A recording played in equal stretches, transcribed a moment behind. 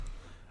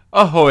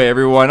Ahoy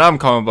everyone, I'm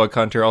Comic Book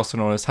Hunter, also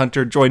known as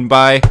Hunter, joined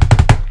by...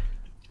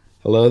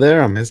 Hello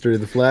there, I'm History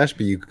of the Flash,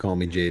 but you can call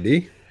me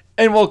JD.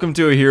 And welcome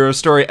to A Hero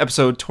Story,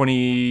 episode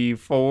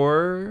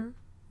 24?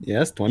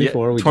 Yes, Yeah,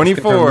 24. We just confirmed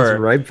this 24.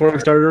 right before we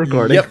started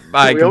recording. Yep,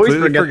 I We always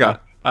completely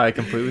forget that.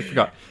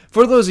 forgot.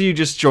 For those of you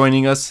just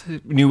joining us,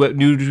 new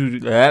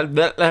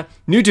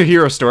to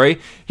Hero Story,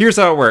 here's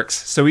how it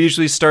works. So we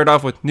usually start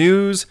off with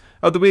news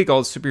of the week,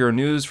 all the superhero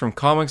news from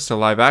comics to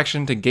live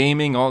action to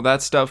gaming, all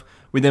that stuff.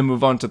 We then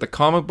move on to the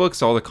comic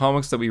books, all the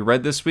comics that we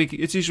read this week.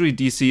 It's usually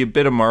DC, a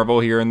bit of Marvel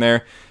here and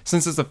there.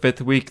 Since it's the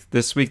fifth week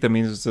this week, that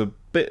means it's a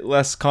bit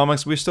less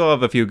comics. We still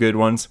have a few good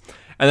ones.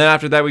 And then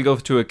after that, we go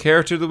to a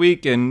character of the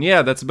week, and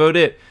yeah, that's about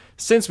it.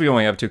 Since we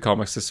only have two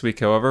comics this week,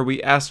 however, we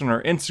asked on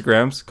our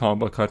Instagrams, Comic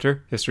Book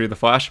Hunter, History of the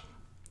Flash,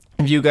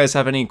 if you guys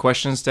have any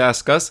questions to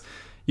ask us.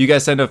 You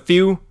guys send a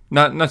few,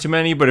 not too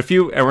many, but a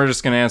few, and we're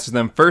just going to answer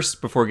them first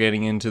before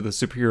getting into the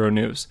superhero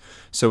news.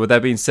 So with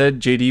that being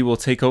said, JD will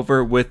take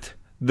over with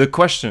the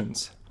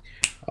questions.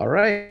 All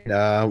right,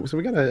 so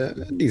we got a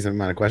decent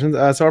amount of questions.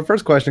 So our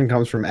first question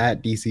comes from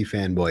at DC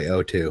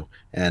Fanboy02,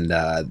 and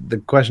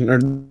the question, or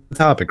the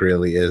topic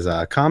really, is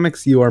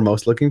comics you are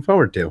most looking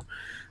forward to.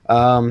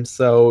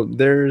 So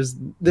there's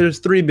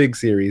three big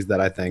series that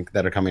I think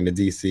that are coming to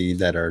DC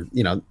that are,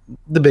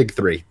 the big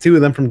three. Two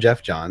of them from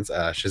Jeff Johns,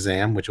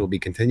 Shazam, which will be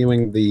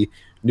continuing the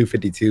New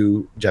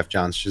 52 Jeff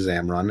Johns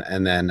Shazam run,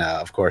 and then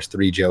of course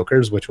Three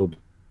Jokers, which will be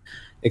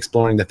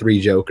exploring the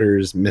Three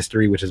Jokers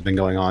mystery, which has been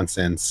going on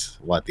since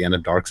the end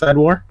of Darkseid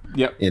War.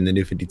 Yep. In the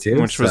New 52,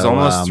 which was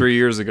almost 3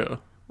 years ago.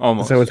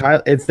 Almost. So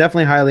it's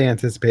definitely highly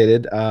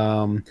anticipated.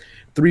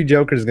 Three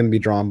Jokers is going to be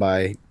drawn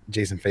by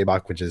Jason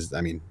Fabok, which is,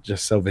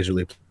 just so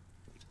visually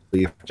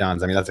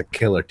Johns. That's a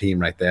killer team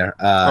right there.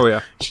 Oh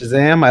yeah.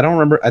 Shazam, I don't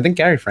remember. I think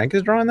Gary Frank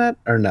is drawing that,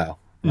 or no?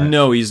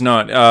 No, he's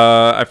not.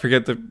 I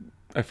forget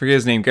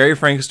his name. Gary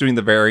Frank is doing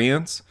the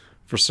variants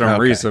for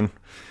some reason.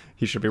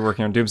 He should be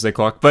working on Doomsday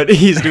Clock, but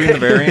he's doing the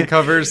variant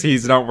covers.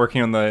 He's not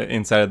working on the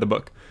inside of the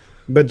book.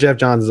 But Jeff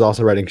Johns is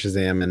also writing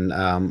Shazam, and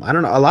I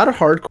don't know. A lot of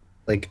hardcore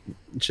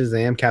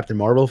Shazam, Captain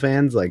Marvel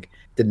fans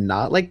did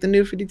not like the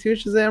New 52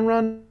 Shazam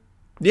run.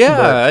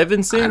 Yeah, I've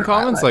been seeing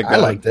comments like that.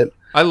 I liked it.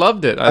 I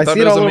loved it. I thought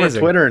see it was all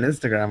amazing. over Twitter and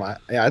Instagram.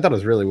 I thought it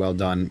was really well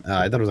done.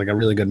 I thought it was a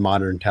really good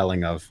modern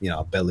telling of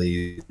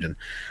Billy, and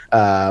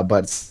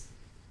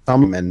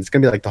and it's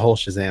gonna be the whole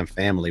Shazam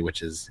family,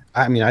 which is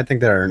I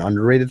think they're an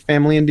underrated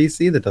family in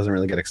DC that doesn't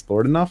really get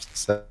explored enough.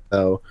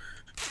 So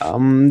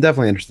I'm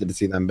definitely interested to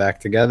see them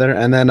back together.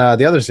 And then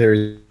the other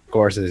series, of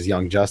course, is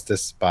Young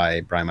Justice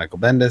by Brian Michael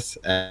Bendis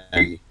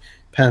and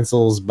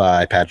pencils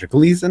by Patrick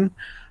Gleason.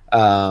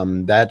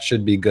 That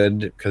should be good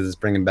because it's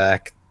bringing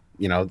back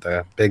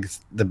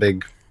the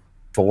big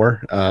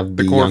four of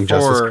the Young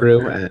Justice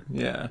crew,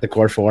 and the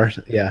core four,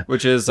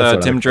 which is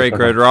Tim Drake,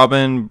 Red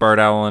Robin, Bart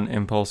Allen,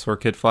 Impulse or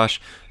Kid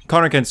Flash,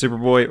 Connor Kent,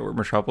 Superboy or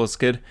Metropolis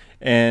Kid,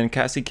 and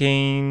Cassie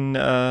Kane.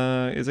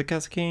 Is it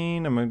Cassie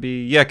Kane? It might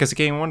be Cassie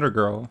Kane, Wonder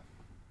Girl.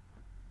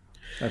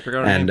 I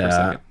forgot her name for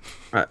a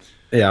second.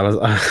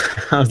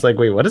 I was like,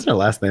 wait, what is her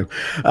last name?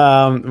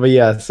 But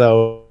yeah,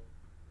 so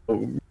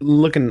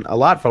looking a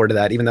lot forward to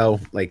that, even though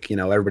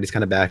everybody's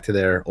kind of back to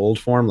their old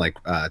form.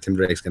 Tim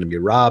Drake's going to be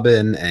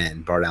Robin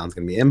and Bart Allen's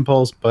going to be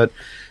Impulse, but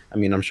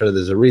I'm sure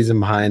there's a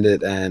reason behind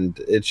it, and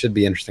it should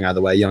be interesting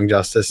either way. Young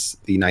Justice,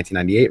 the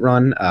 1998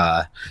 run,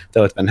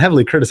 though it's been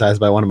heavily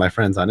criticized by one of my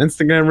friends on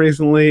Instagram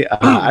recently.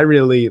 I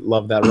really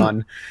love that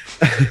run.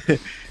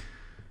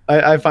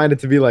 I find it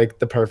to be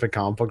the perfect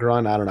comic book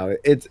run. I don't know.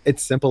 It's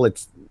simple.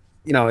 It's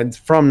it's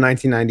from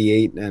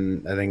 1998,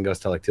 and I think it goes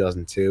to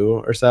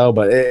 2002 or so.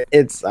 But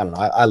it's I don't know.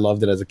 I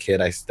loved it as a kid.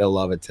 I still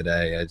love it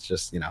today. It's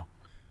just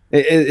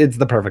it's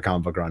the perfect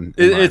comic book run.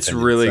 It's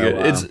really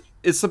good.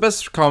 It's the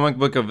best comic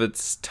book of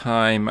its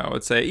time, I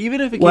would say.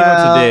 Even if it came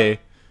out today.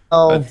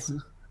 I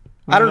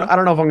don't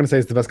know if I'm going to say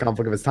it's the best comic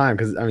book of its time,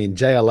 because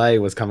JLA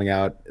was coming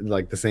out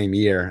the same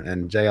year,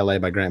 and JLA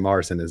by Grant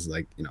Morrison is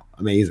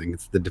amazing.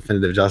 It's the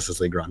definitive Justice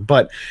League run.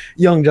 But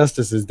Young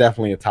Justice is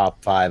definitely a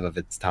top 5 of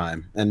its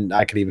time, and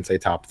I could even say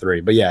top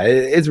 3. But yeah,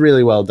 it's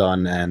really well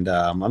done, and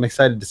I'm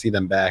excited to see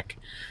them back.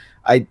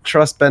 I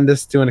trust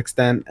Bendis to an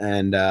extent,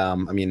 and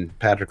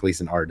Patrick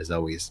Gleason art is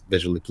always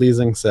visually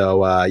pleasing. So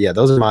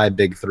those are my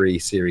big 3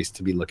 series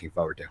to be looking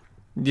forward to.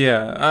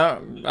 Yeah,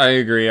 I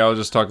agree. I'll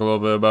just talk a little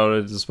bit about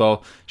it as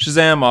well.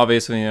 Shazam,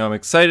 obviously, I'm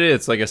excited.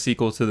 It's like a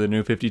sequel to the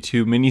New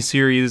 52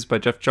 miniseries by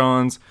Jeff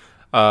Johns.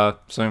 So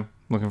I'm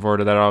looking forward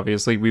to that,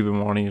 obviously. We've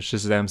been wanting a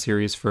Shazam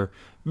series for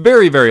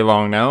very, very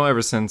long now,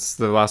 ever since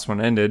the last one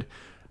ended.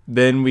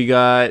 Then we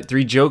got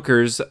Three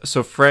Jokers.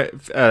 So Jason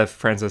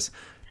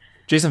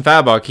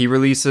Fabok, he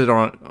released it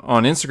on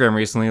Instagram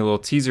recently, a little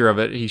teaser of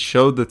it. He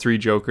showed the Three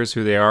Jokers,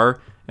 who they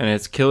are, and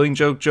it's Killing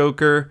Joke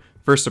Joker,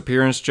 First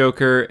Appearance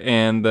Joker,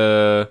 and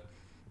the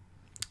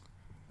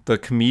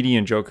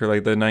comedian Joker,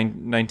 the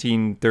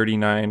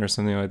 1939 or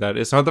something like that.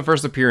 It's not the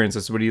first appearance,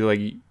 it's what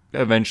he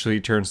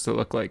eventually turns to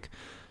look like.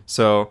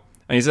 So,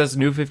 and he says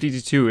New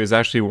 52 is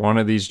actually one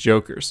of these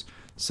Jokers.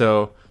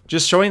 So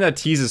just showing that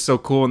tease is so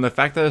cool, and the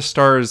fact that it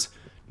stars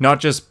not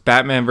just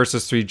Batman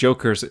versus three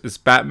Jokers. It's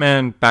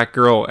Batman,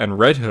 Batgirl, and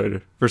Red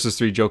Hood versus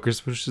three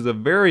Jokers, which is a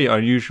very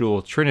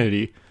unusual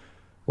trinity.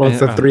 Well, it's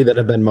And, the three that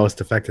have been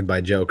most affected by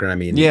Joker. I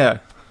mean, yeah,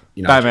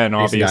 Batman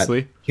Jason got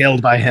obviously,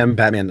 killed by him.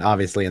 Batman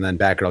obviously, and then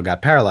Batgirl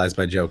got paralyzed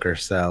by Joker.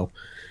 So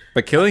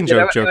but Killing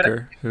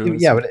Joker.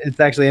 But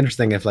it's actually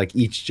interesting if like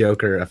each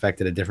Joker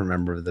affected a different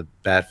member of the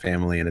Bat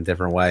family in a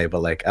different way.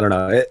 But like I don't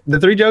know, the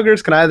three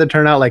Jokers can either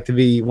turn out like to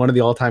be one of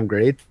the all-time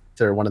greats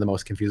or one of the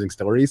most confusing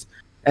stories.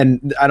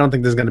 And I don't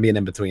think there's going to be an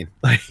in between.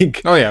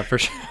 Like, oh yeah, for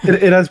sure.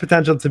 it has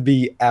potential to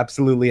be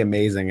absolutely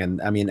amazing. And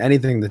I mean,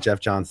 anything that Jeff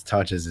Johns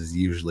touches is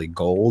usually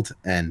gold.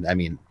 And I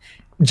mean,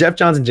 Jeff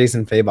Johns and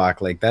Jason Fabok,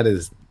 like that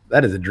is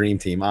a dream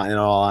team. In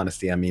all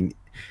honesty, I mean,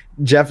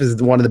 Jeff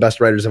is one of the best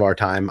writers of our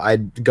time.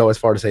 I'd go as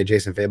far to say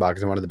Jason Fabok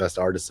is one of the best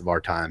artists of our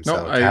time.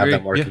 So to have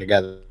them working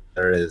together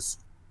is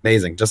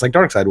amazing. Just like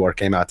Darkseid War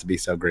came out to be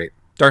so great.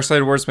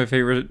 Darkseid War is my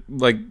favorite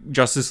like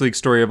Justice League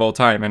story of all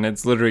time, and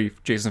it's literally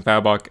Jason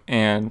Fabok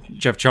and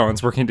Jeff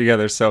Johns working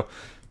together. So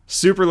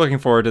super looking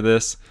forward to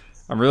this.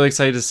 I'm really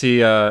excited to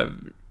see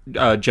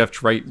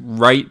Jeff write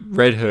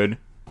Red Hood,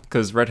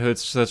 because Red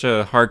Hood's such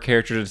a hard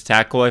character to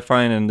tackle, I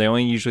find, and they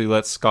only usually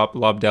let Scott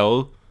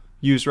Lobdell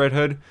use Red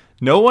Hood.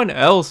 No one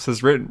else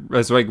has wrote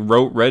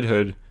Red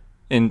Hood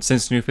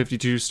since New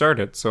 52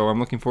 started. So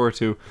I'm looking forward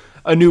to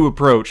a new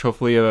approach,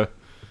 hopefully a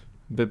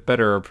bit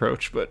better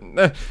approach, but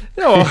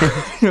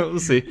we'll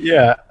see.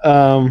 Yeah.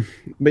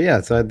 But yeah,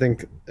 so I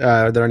think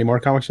are there any more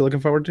comics you're looking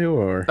forward to,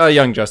 or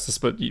Young Justice,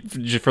 but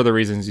for the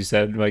reasons you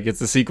said, like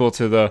it's a sequel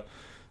to the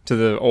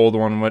old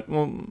one.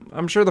 Well,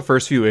 I'm sure the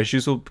first few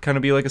issues will kind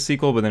of be like a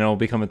sequel, but then it'll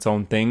become its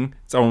own thing,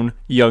 its own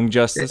Young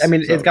Justice. I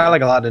mean, it's got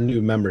like a lot of new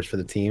members for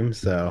the team,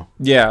 so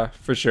yeah,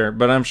 for sure.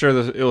 But I'm sure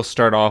that it'll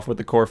start off with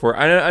the core four.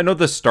 I know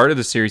the start of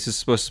the series is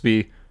supposed to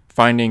be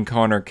finding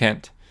Connor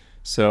Kent.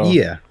 So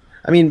yeah.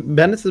 I mean,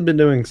 Bendis has been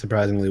doing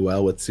surprisingly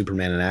well with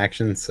Superman in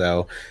action,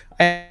 so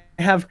I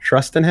have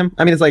trust in him.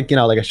 I mean, it's like,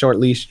 like a short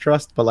leash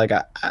trust, but like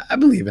I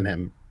believe in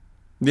him.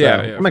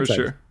 Yeah, yeah, for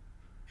sure.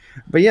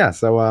 But yeah,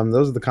 so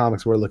those are the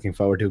comics we're looking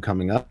forward to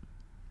coming up.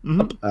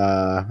 Mm-hmm.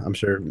 I'm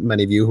sure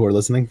many of you who are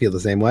listening feel the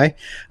same way.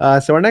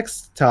 So our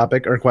next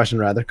topic, or question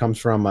rather, comes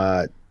from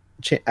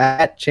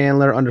at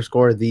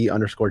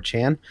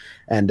Chandler_the_Chan,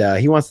 and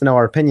he wants to know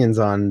our opinions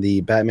on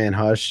the Batman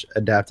Hush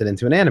adapted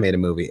into an animated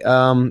movie.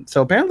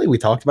 So apparently we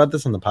talked about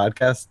this on the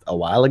podcast a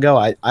while ago.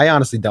 I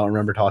honestly don't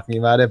remember talking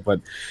about it, but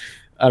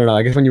I don't know.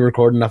 I guess when you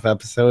record enough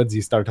episodes,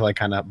 you start to like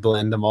kind of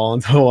blend them all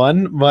into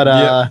one. But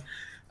yeah.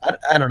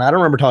 I don't know. I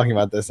don't remember talking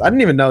about this. I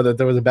didn't even know that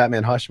there was a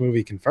Batman Hush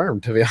movie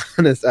confirmed, to be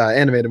honest,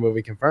 animated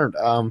movie confirmed.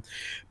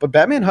 But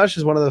Batman Hush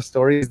is one of those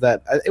stories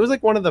that it was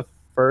like one of the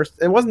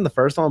first. It wasn't the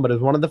first one, but it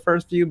was one of the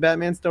first few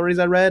Batman stories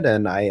I read,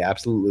 and I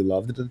absolutely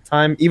loved it at the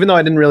time. Even though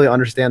I didn't really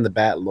understand the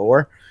Bat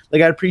lore,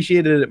 like I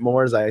appreciated it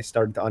more as I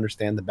started to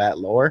understand the Bat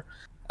lore.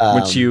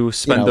 Which you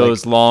spend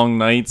those long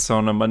nights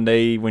on a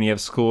Monday when you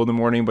have school in the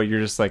morning, but you're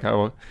just like,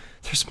 oh,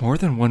 there's more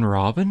than one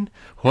Robin?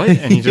 What?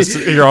 And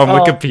you're on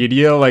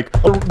Wikipedia, like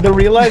the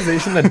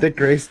realization that Dick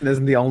Grayson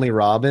isn't the only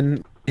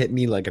Robin hit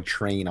me like a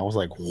train. I was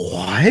like,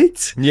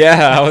 what?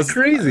 Yeah, I was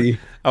crazy.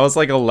 I was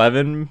like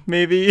 11,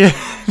 maybe.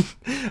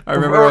 I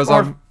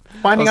remember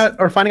finding out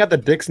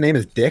that Dick's name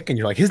is Dick, and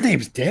you're like, his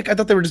name's Dick? I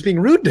thought they were just being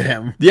rude to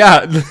him.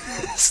 Yeah,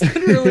 that's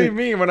literally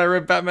me when I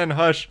read Batman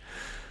Hush.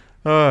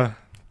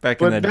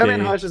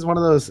 Batman Hush is one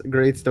of those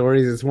great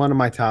stories. It's one of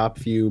my top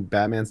few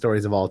Batman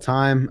stories of all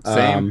time.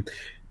 Same.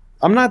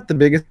 I'm not the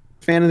biggest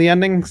fan of the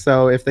ending,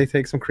 so if they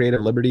take some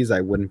creative liberties, I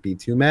wouldn't be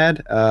too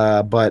mad.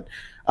 But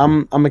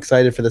I'm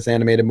excited for this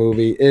animated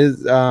movie.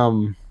 Is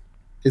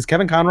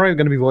Kevin Conroy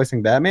going to be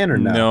voicing Batman or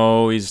no?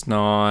 No, he's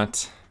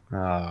not.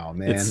 Oh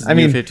man, it's I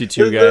mean,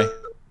 52 guy.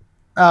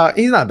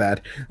 He's not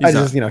bad.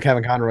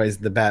 Kevin Conroy is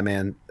the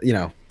Batman,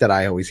 that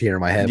I always hear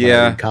in my head. Yeah, when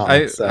I read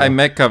comics, I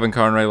met Kevin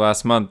Conroy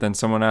last month, and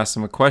someone asked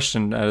him a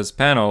question at his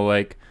panel,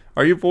 like,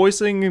 "Are you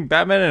voicing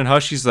Batman?" And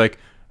Hush, he's like,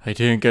 "I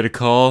didn't get a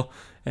call."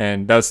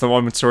 And that's the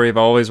one story I've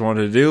always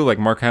wanted to do. Like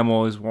Mark Hamill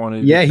always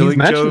wanted. Yeah, he's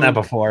mentioned that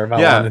before.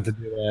 About wanting to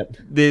do that.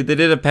 They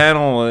did a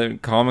panel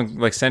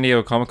at San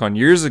Diego Comic-Con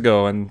years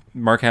ago, and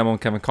Mark Hamill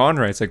and Kevin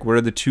Conroy. It's like, what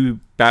are the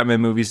two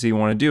Batman movies that you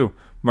want to do?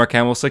 Mark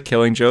Hamill said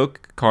Killing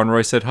Joke.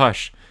 Conroy said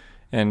Hush.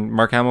 And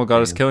Mark Hamill got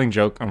his Killing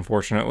Joke,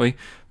 unfortunately,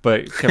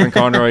 but Kevin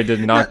Conroy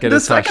did not get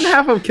his Hush. The second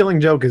half of Killing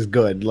Joke is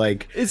good.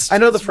 Like, I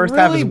know the first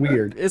half is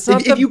weird. It's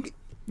not if you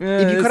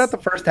cut out the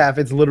first half,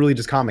 it's literally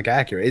just comic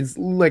accurate. It's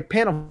like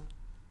panel.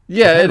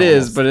 Yeah, it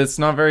is, but it's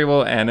not very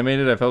well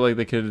animated. I felt like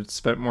they could have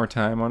spent more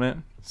time on it.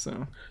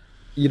 So,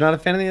 you're not a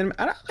fan of the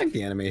I don't like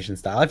the animation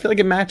style. I feel like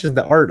it matches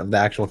the art of the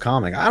actual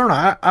comic. I don't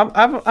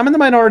know. I'm in the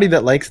minority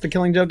that likes the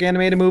Killing Joke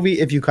animated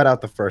movie. If you cut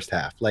out the first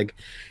half, like.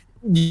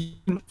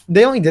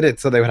 They only did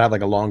it so they would have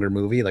like a longer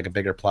movie, like a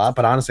bigger plot.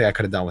 But honestly, I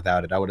could have done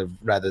without it. I would have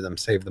rather them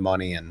save the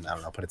money and I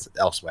don't know, put it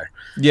elsewhere.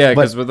 Yeah,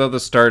 because without the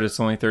start, it's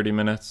only 30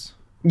 minutes.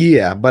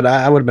 Yeah, but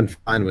I would have been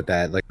fine with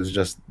that. Like it was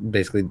just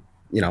basically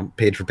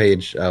page for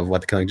page of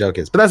what the Killing Joke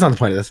is. But that's not the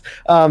point of this.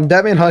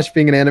 Batman Hush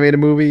being an animated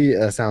movie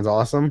sounds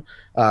awesome.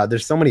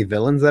 There's so many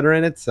villains that are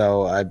in it,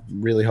 so I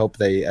really hope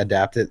they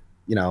adapt it,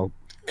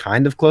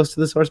 kind of close to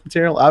the source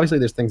material. Obviously,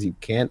 there's things you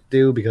can't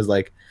do because,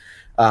 like,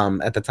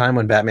 at the time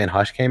when Batman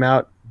Hush came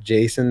out,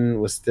 Jason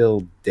was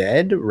still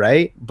dead,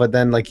 right? But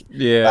then, like,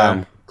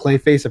 Yeah.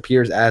 Clayface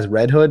appears as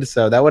Red Hood,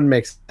 so that wouldn't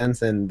make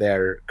sense in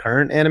their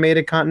current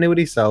animated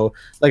continuity. So,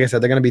 like I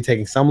said, they're going to be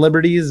taking some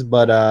liberties,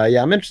 but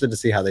yeah, I'm interested to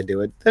see how they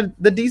do it.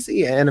 The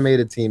DC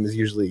animated team is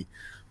usually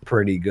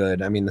pretty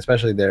good. I mean,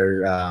 especially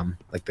their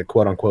like the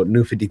quote unquote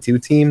New 52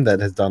 team that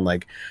has done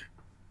like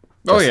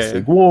Justice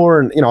League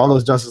War and all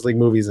those Justice League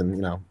movies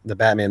and the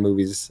Batman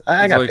movies.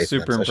 I got like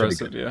super them, so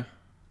impressive.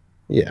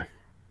 Yeah.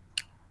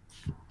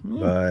 Hmm.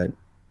 But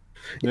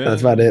yeah,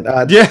 that's about it.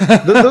 Yeah.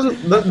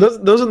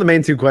 those are the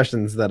main two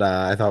questions that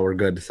I thought were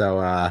good.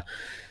 So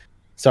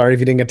sorry if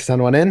you didn't get to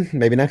send one in.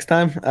 Maybe next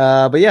time.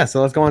 But yeah,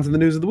 so let's go on to the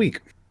news of the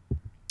week.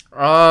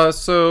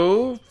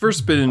 So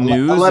first bit of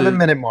news.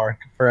 11-minute mark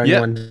for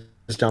anyone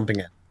just jumping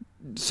in.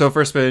 So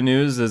first bit of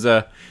news is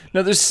another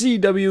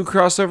CW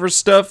crossover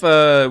stuff.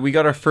 We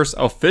got our first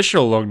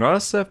official look, not a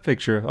set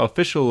picture,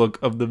 official look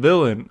of the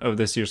villain of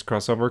this year's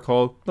crossover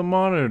called the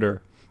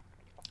Monitor,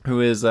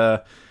 who is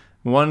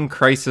one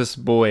crisis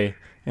boy,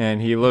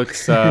 and he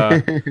looks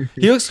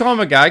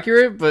comic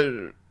accurate.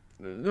 But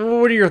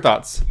what are your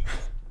thoughts?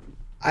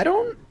 I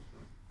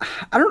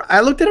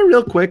looked at it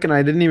real quick and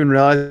I didn't even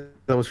realize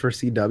that was for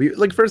CW.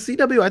 Like for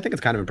CW, I think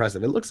it's kind of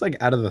impressive. It looks like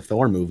out of the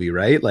Thor movie,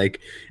 right?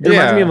 Like it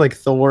reminds me of like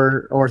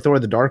Thor or Thor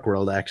the Dark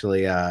World,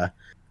 actually,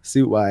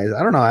 suit wise.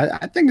 I don't know.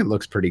 I think it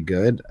looks pretty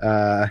good.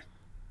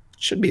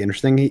 Should be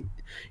interesting.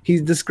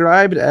 He's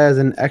described as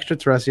an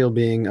extraterrestrial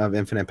being of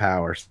infinite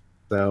power.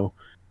 So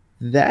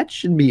that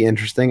should be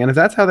interesting. And if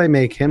that's how they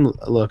make him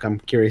look, I'm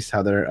curious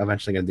how they're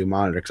eventually going to do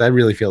Monitor, because I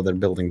really feel they're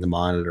building the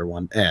Monitor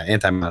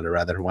Anti-Monitor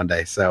rather one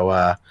day. So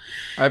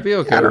I'd be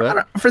okay with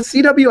that. For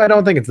CW, I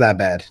don't think it's that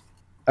bad.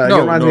 It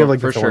reminds me of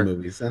like the Thor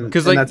movies, and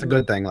that's a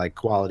good thing, like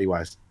quality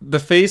wise. The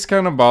face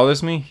kind of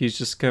bothers me. He's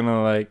just kind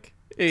of like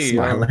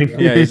smiling.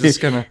 Yeah, he's just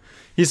kind of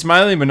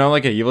smiling, but not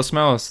like an evil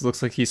smile. It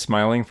looks like he's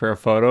smiling for a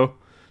photo.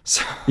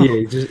 So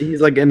yeah,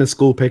 he's like in a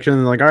school picture, and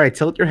they're like, "All right,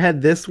 tilt your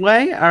head this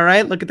way. All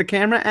right, look at the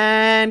camera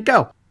and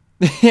go."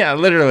 Yeah,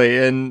 literally.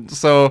 And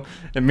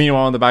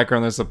meanwhile in the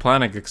background there's a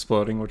planet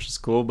exploding, which is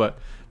cool. But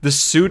the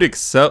suit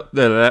itself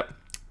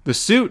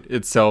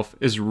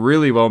is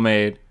really well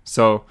made.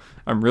 So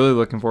I'm really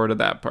looking forward to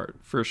that part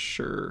for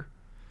sure.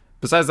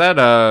 Besides that,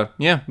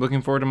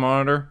 looking forward to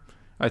Monitor.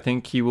 I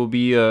think he will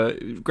be.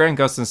 Grant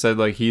Gustin said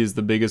like he is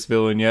the biggest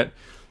villain yet.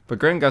 But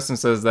Grant Gustin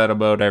says that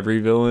about every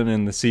villain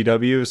in the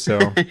CW, so...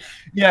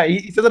 Yeah,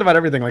 he says that about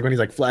everything, like when he's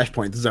like,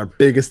 Flashpoint, this is our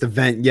biggest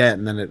event yet,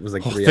 and then it was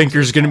like...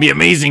 Thinker's gonna be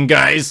amazing,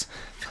 guys!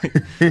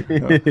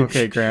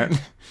 Okay,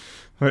 Grant.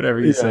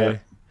 Whatever you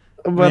say.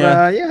 But,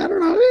 I don't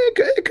know,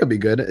 it could be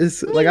good.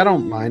 It's like, I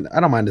don't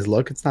mind his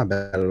look, it's not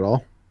bad at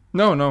all.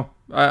 No,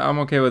 I'm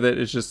okay with it,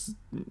 it's just,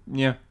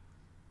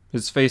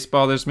 his face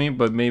bothers me,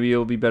 but maybe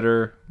it'll be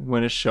better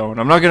when it's shown.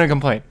 I'm not gonna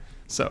complain,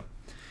 so...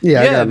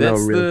 Yeah,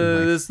 that's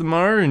the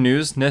Monitor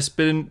news. Next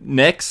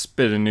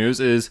bit of news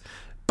is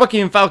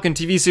Bucky and Falcon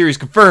TV series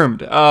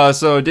confirmed.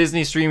 So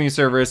Disney streaming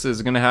service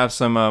is gonna have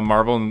some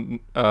Marvel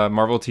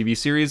TV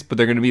series, but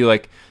they're gonna be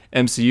like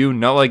MCU,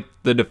 not like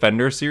the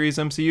Defender series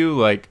MCU,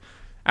 like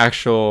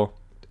actual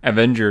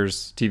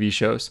Avengers TV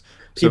shows.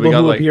 So people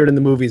who appeared in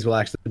the movies will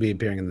actually be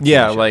appearing in the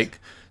TV shows. Like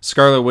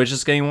Scarlet Witch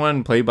is getting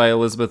one, played by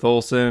Elizabeth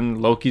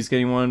Olsen. Loki's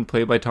getting one,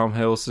 played by Tom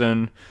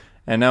Hiddleston.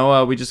 And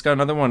now we just got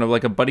another one of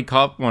like a buddy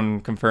cop one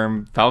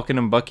confirmed. Falcon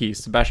and Bucky,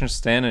 Sebastian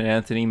Stan and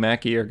Anthony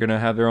Mackie are gonna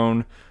have their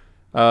own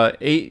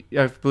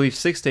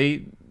 6 to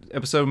 8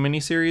 episode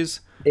miniseries.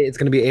 It's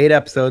gonna be 8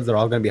 episodes. They're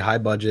all gonna be high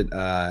budget.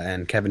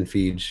 And Kevin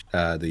Feige,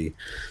 the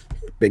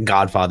big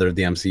godfather of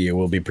the MCU,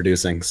 will be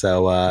producing.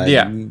 So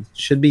it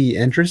should be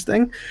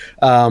interesting.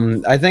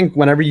 I think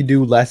whenever you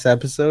do less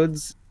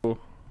episodes,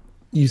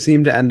 you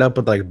seem to end up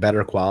with like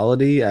better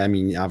quality. I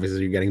mean, obviously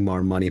you're getting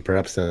more money per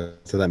episode,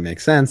 so that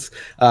makes sense.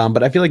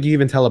 But I feel like you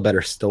even tell a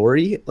better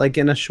story like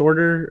in a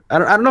shorter. I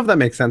don't know if that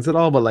makes sense at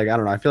all, but like I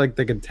don't know. I feel like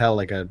they could tell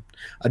like a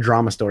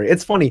drama story.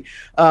 It's funny.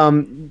 I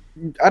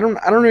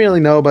don't really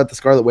know about the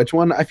Scarlet Witch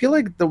one. I feel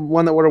like the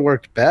one that would have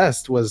worked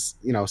best was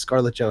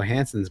Scarlett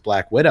Johansson's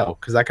Black Widow,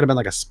 because that could have been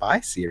like a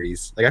spy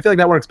series. Like I feel like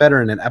that works better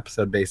in an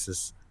episode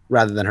basis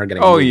rather than her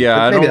getting. Oh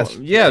yeah,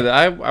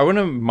 I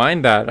wouldn't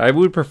mind that. I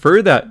would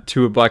prefer that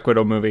to a Black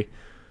Widow movie.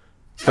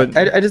 But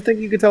I just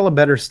think you could tell a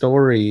better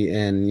story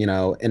in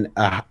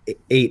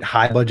 8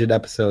 high budget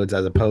episodes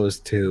as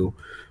opposed to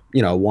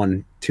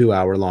 1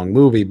 2-hour long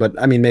movie. But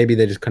I mean, maybe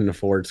they just couldn't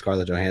afford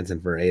Scarlett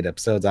Johansson for 8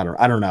 episodes. I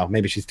don't know.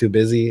 Maybe she's too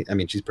busy. I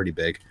mean, she's pretty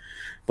big,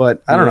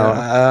 but I don't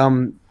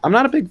know. I'm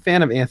not a big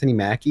fan of Anthony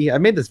Mackie. I've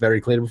made this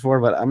very clear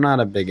before, but I'm not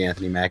a big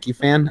Anthony Mackie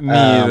fan. Me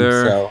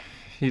either. So.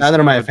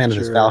 Neither am I a fan of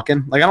his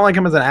Falcon. Like, I don't like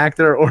him as an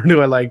actor, or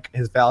do I like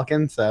his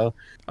Falcon? So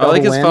I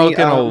like his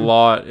Falcon a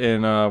lot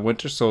in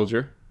Winter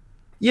Soldier.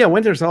 Yeah,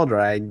 Winter Soldier.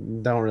 I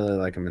don't really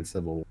like him in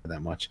Civil War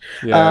that much.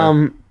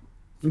 Yeah.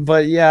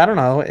 But yeah, I don't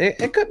know.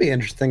 It could be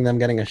interesting them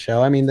getting a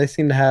show. I mean, they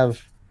seem to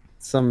have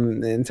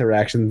some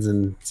interactions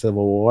in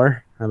Civil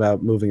War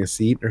about moving a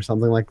seat or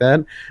something like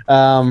that.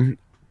 Um,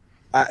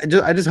 I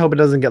just hope it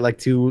doesn't get like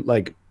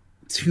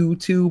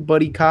too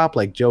buddy cop,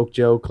 like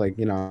joke, like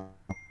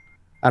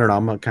I don't know.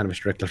 I'm kind of a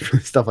stickler for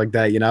stuff like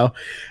that, Yeah.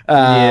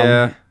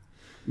 Um,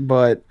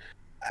 but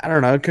I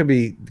don't know. It could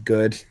be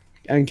good.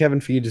 I mean, Kevin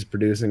Feige is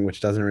producing,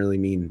 which doesn't really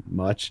mean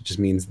much. It just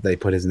means they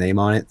put his name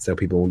on it, so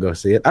people will go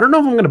see it. I don't know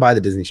if I'm going to buy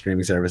the Disney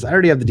streaming service. I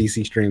already have the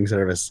DC streaming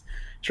service.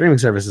 Streaming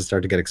services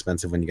start to get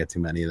expensive when you get too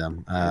many of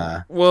them.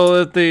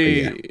 Well, But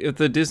yeah, if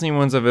the Disney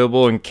one's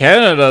available in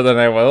Canada, then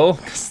I will,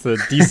 because the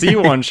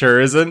DC one sure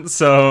isn't.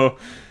 So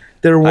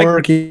they're I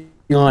working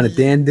on it.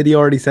 Dan Diddy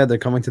already said they're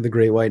coming to the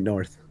Great White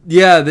North.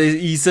 Yeah,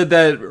 he said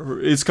that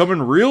it's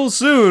coming real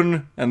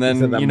soon, and He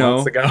said then that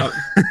months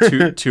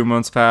ago. two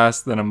months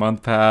passed, then a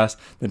month passed,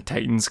 then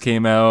Titans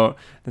came out,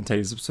 then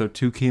Titans episode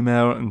 2 came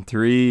out, and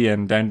 3,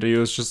 and Dandy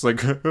was just like,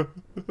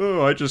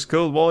 oh, I just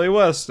killed Wally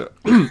West.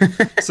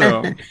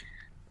 So,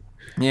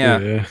 yeah.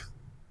 Yeah.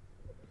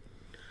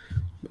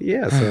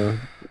 Yeah. So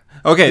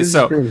Okay, Disney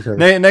so streaming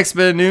service. next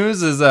bit of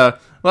news is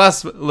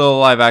last little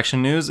live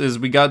action news is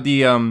we got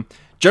the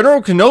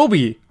General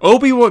Kenobi,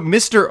 Obi-Wan,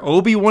 Mr.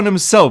 Obi-Wan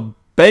himself,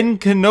 Ben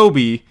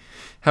Kenobi,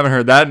 haven't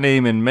heard that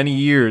name in many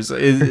years,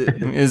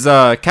 is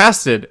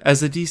casted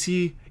as a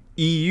DC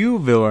EU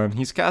villain.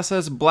 He's cast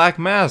as Black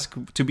Mask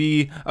to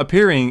be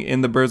appearing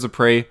in the Birds of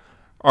Prey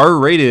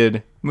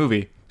R-rated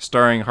movie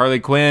starring Harley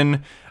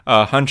Quinn,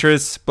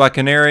 Huntress, Black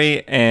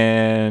Canary,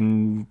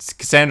 and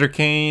Cassandra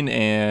Cain,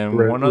 and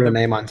one other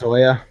Renee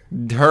Montoya.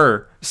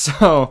 her.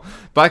 So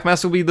Black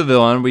Mask will be the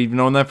villain. We've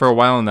known that for a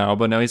while now,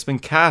 but now he's been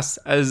cast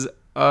as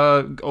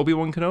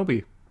Obi-Wan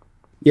Kenobi.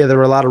 Yeah, there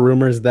were a lot of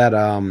rumors that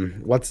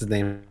what's his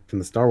name from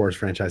the Star Wars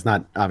franchise?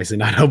 Not obviously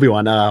not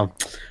Obi-Wan.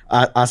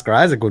 Oscar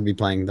Isaac would be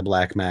playing the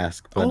Black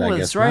Mask, but I guess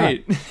That's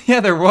right.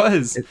 Yeah, there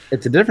was.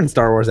 it's a different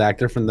Star Wars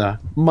actor from the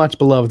much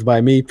beloved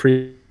by me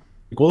prequels.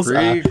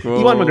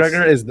 Ewan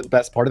McGregor is the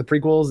best part of the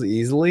prequels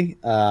easily.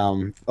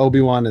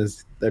 Obi-Wan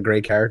is a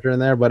great character in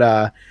there, but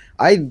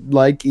I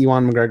like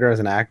Ewan McGregor as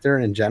an actor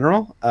in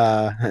general.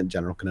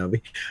 General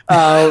Kenobi.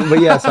 But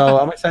yeah, so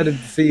I'm excited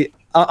to see.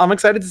 I'm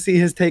excited to see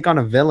his take on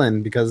a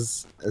villain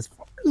because, as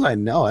far as I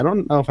know, I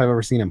don't know if I've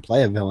ever seen him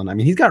play a villain. I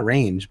mean, he's got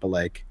range, but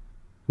like,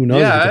 who knows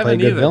Yeah, if he I can play a haven't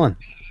good either. villain?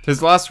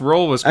 His last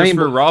role was I mean,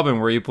 Christopher Robin,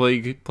 where he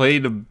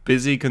played a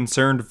busy,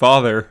 concerned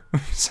father.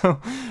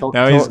 So To-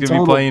 now he's gonna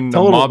be playing a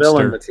total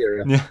villain mobster.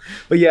 material. Yeah.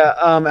 But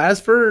yeah,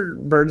 as for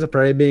Birds of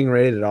Prey being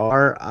rated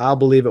R, I'll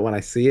believe it when I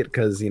see it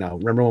because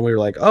remember when we were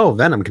like, oh,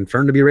 Venom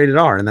confirmed to be rated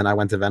R, and then I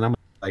went to Venom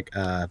like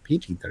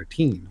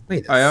PG-13.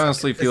 Wait, a I second,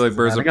 honestly this feel like isn't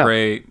Birds of adding up.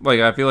 Prey, like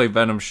I feel like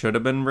Venom should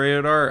have been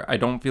rated R. I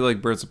don't feel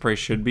like Birds of Prey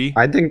should be.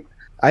 I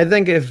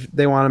think if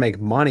they want to make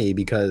money,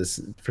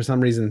 because for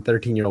some reason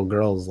 13-year-old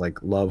girls like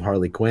love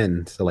Harley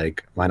Quinn, so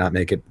like why not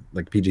make it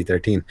like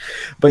PG-13?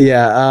 But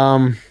yeah,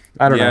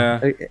 I don't Yeah.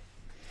 know.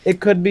 It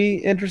could be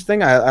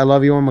interesting. I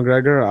love Ewan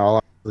McGregor.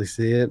 I'll obviously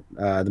see it,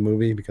 the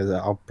movie, because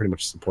I'll pretty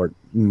much support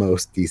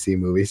most DC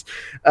movies.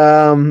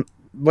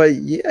 But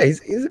yeah,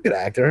 he's a good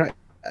actor.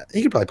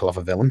 He could probably pull off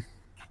a villain.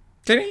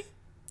 Did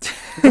he?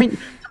 I mean,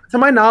 to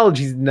my knowledge,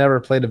 he's never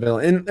played a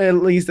villain, at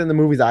least in the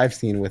movies I've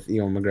seen with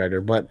Ewan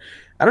McGregor. But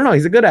I don't know.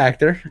 He's a good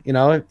actor.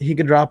 He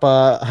could drop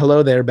a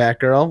 "Hello there,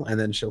 Batgirl," and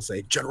then she'll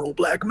say "General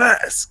Black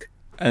Mask."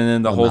 And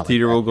then the Well, whole not like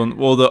theater that. will go.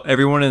 Well,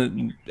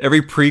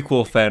 every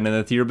prequel fan in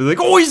the theater will be like,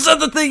 "Oh, he said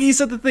the thing! He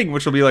said the thing!"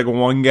 Which will be like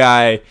one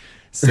guy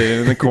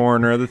sitting in the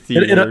corner of the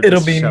theater. It'll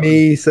just be shouting.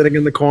 me sitting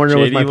in the corner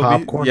with JD my will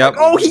be- popcorn. yep.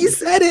 Like, oh, he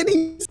said it.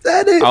 He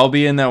said it. I'll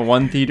be in that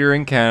one theater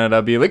in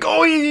Canada, be like,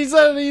 "Oh, he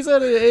said it! He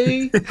said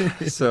it!"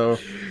 Eh? So,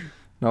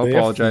 I'll They have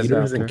apologize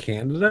theaters after. in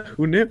Canada.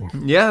 Who knew?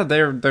 Yeah,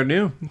 they're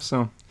new.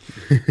 So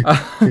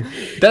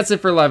that's it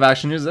for live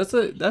action news.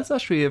 That's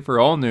actually it for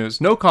all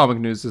news. No comic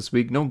news this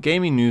week. No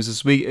gaming news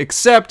this week,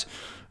 except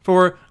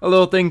for a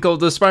little thing called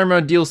the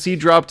Spider-Man DLC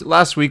dropped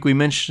last week. We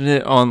mentioned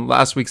it on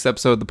last week's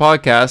episode of the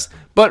podcast,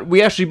 but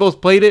we actually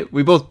both played it.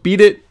 We both beat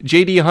it.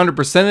 JD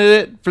 100%ed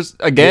it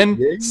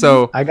again.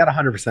 So I got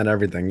 100%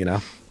 everything.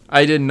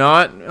 I did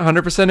not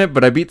 100% it,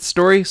 but I beat the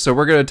story. So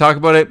we're gonna talk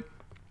about it.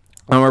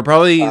 And we're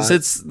probably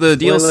since the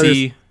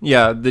DLC,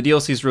 the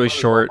DLC is really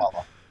short.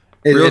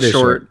 Real It is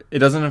short. It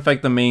doesn't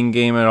affect the main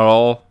game at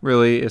all,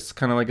 really. It's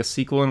kind of like a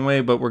sequel in a way,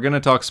 but we're going to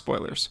talk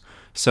spoilers.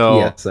 So,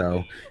 Yeah,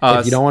 so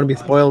if you don't want to be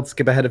spoiled,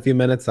 skip ahead a few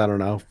minutes. I don't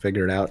know,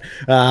 figure it out.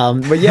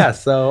 But yeah,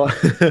 so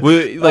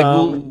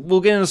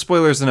we'll get into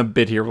spoilers in a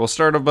bit here. We'll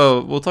talk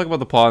about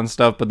the plot and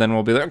stuff, but then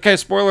we'll be like, okay,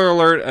 spoiler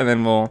alert, and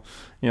then we'll,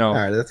 all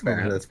right, that's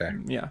fair. That's fair.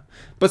 Yeah.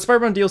 But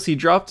Spider-Man DLC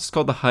dropped. It's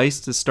called The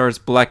Heist. It stars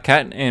Black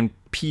Cat and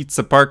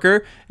Pizza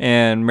Parker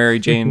and Mary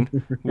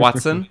Jane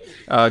Watson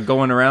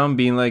going around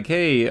being like,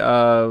 hey,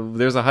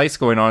 there's a heist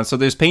going on. So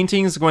there's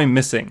paintings going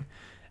missing.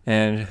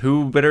 And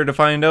who better to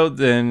find out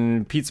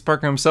than Pizza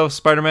Parker himself,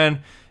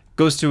 Spider-Man,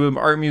 goes to an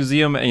art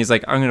museum and he's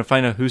like, I'm going to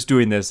find out who's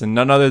doing this. And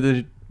none other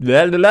than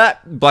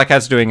Black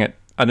Cat's doing it.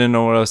 I didn't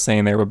know what I was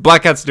saying there, but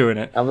Black Cat's doing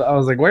it. I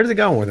was like, where's it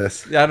going with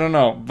this? I don't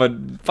know,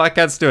 but Black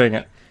Cat's doing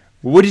it.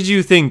 What did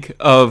you think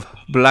of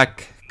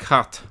Black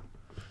Cat?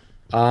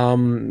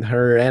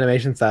 Her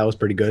animation style was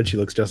pretty good. She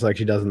looks just like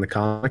she does in the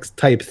comics.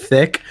 Type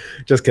thick.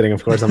 Just kidding,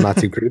 of course. I'm not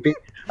too creepy.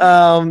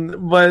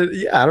 But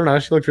yeah, I don't know.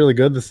 She looked really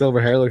good. The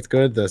silver hair looked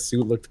good. The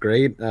suit looked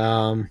great.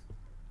 I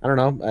don't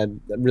know. I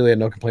really had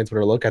no complaints with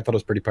her look. I thought it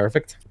was pretty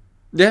perfect.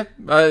 Yeah,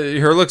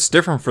 her looks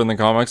different from the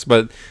comics,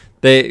 but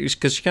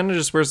because she kind of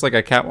just wears like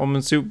a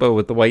Catwoman suit, but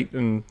with the white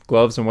and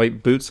gloves and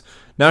white boots.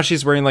 Now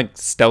she's wearing like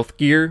stealth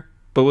gear,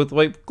 but with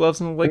white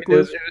gloves and white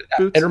boots.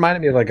 It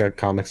reminded me of like a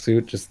comic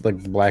suit, just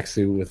like the black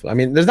suit with. I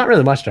mean, there's not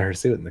really much to her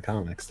suit in the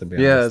comics, to be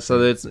honest. Yeah,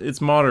 so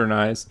it's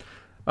modernized.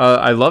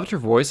 I loved her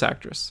voice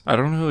actress. I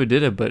don't know who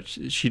did it, but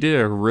she did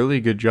a really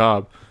good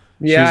job.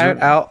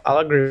 Yeah, I'll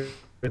agree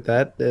with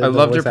that. I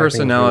loved her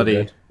personality.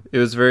 Really, it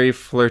was very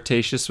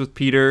flirtatious with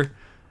Peter.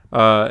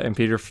 And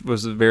Peter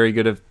was very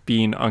good at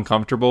being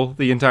uncomfortable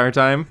the entire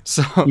time.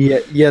 So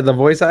yeah, the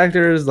voice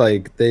actors,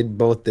 like, they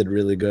both did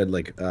really good.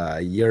 Like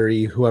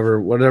Yuri,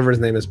 whatever his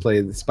name is,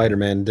 played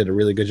Spider-Man, did a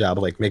really good job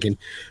of like making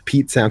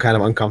Pete sound kind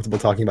of uncomfortable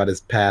talking about his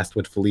past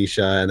with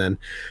Felicia, and then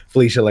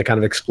Felicia like kind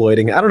of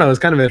exploiting. I don't know, it was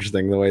kind of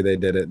interesting the way they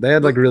did it. They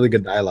had like really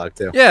good dialogue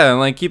too. Yeah, and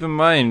like keep in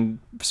mind,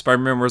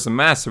 Spider-Man wears a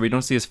mask, so we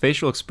don't see his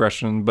facial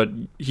expression, but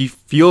he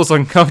feels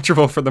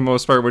uncomfortable for the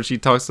most part when she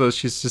talks to us.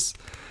 She's just.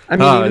 I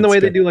mean, even the way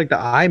they do like the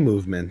eye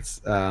movements,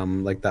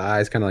 like the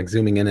eyes kind of like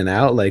zooming in and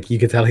out, like you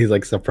could tell he's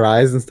like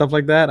surprised and stuff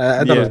like that.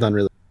 I thought it was done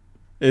really.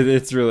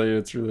 It's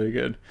really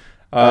good.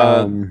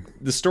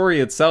 The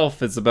story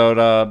itself is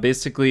about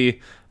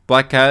basically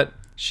Black Cat.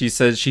 She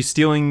says she's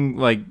stealing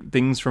like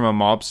things from a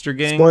mobster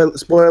gang.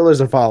 Spoilers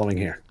are following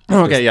here.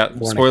 Okay, yeah.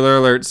 Spoiler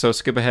alert. So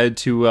skip ahead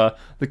to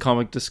the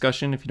comic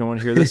discussion if you don't want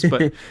to hear this.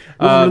 But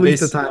we'll release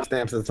the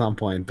timestamps at some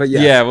point. But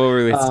yeah, we'll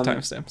release the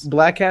timestamps.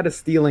 Black Cat is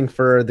stealing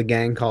for the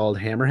gang called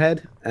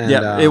Hammerhead. And,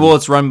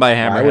 it's run by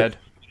Hammerhead.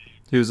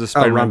 He was a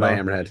Spider-Man. Run by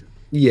Hammerhead.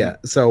 Yeah.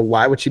 So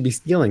why would she be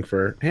stealing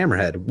for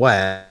Hammerhead?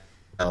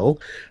 Well,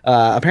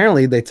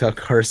 apparently they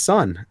took her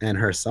son, and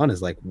her son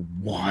is like,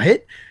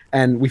 what?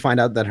 And we find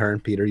out that her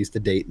and Peter used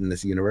to date in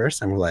this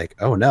universe, and we're like,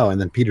 oh no.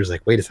 And then Peter's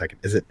like, wait a second,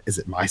 is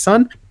it my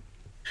son?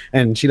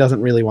 And she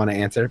doesn't really want to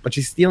answer, but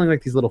she's stealing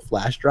like these little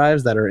flash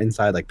drives that are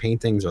inside like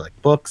paintings or like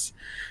books.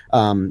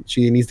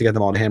 She needs to get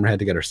them all to Hammerhead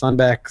to get her son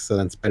back. So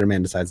then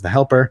Spider-Man decides to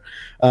help her.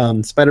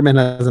 Spider-Man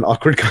has an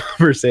awkward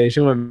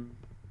conversation when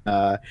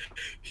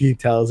he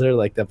tells her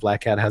like that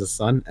Black Cat has a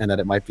son and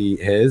that it might be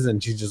his,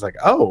 and she's just like,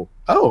 oh,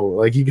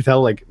 like you can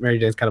tell like Mary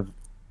Jane's kind of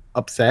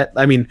upset.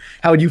 I mean,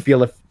 how would you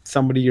feel if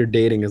somebody you're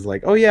dating is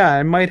like, oh yeah,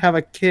 I might have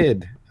a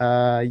kid?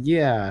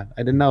 Yeah, I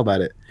didn't know about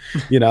it,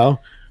 you know.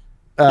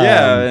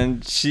 Yeah,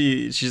 and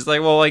she's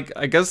like, well, like,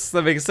 I guess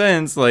that makes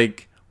sense.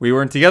 Like, we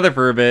weren't together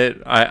for a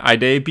bit. I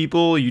date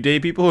people, you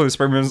date people. And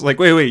Spider-Man's like,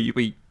 wait,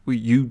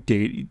 you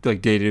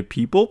dated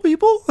people?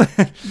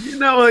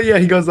 Yeah,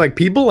 he goes like,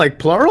 people, like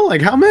plural,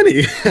 like how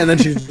many? And then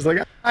she's just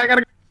like, I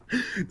gotta go.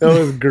 That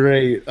was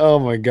great. Oh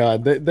my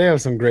god, they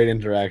have some great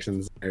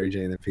interactions, Mary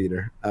Jane and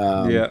Peter.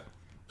 Yeah,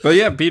 but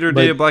yeah, Peter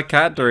dated Black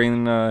Cat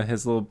during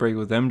his little break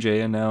with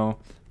MJ, and now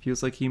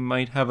feels like he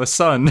might have a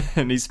son,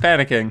 and he's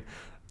panicking.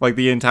 Like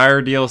the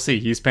entire DLC,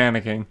 he's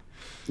panicking.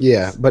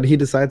 Yeah, but he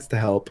decides to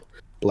help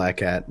Black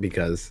Cat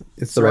because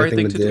it's the right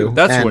thing to do.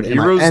 That's what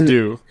heroes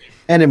do.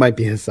 And it might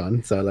be his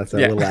son, so that's a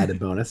little added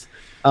bonus.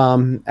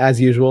 As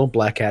usual,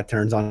 Black Cat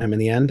turns on him in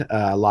the end,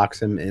 locks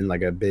him in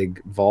like a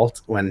big vault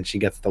when she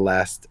gets the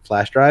last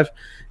flash drive,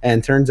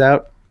 and turns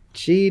out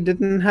she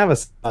didn't have a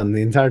son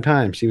the entire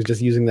time. She was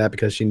just using that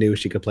because she knew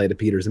she could play to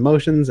Peter's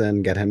emotions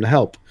and get him to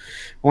help.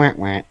 Wah,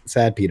 wah.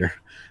 Sad Peter.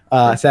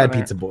 Sad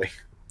pizza boy.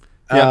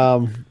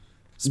 Yeah.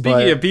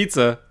 Speaking of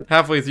pizza,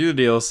 halfway through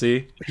the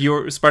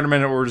DLC,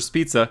 Spider-Man orders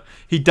pizza.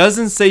 He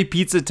doesn't say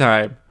pizza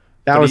time.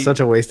 That was such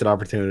a wasted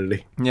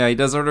opportunity. Yeah, he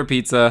does order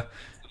pizza,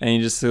 and he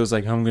just feels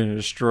like, I'm going to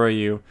destroy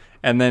you.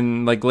 And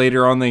then, like,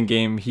 later on in the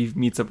game, he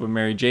meets up with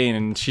Mary Jane,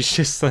 and she's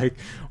just like,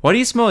 why do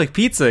you smell like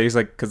pizza? He's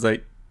like, because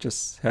I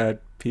just had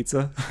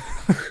pizza.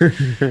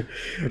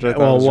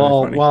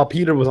 While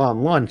Peter was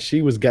on lunch,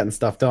 she was getting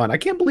stuff done. I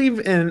can't believe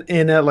in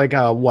an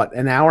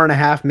hour and a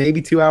half,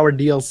 maybe 2 hour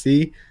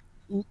DLC,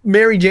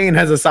 Mary Jane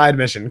has a side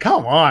mission.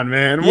 Come on,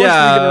 man.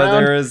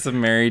 There is a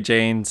Mary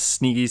Jane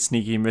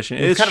sneaky mission.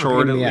 It's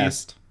short, at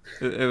least.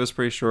 It was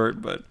pretty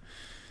short, but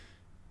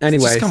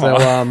anyway.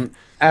 So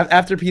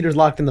after Peter's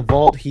locked in the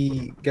vault,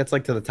 he gets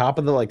like to the top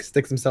of the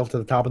sticks himself to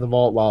the top of the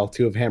vault while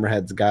two of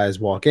Hammerhead's guys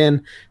walk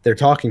in. They're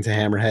talking to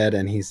Hammerhead,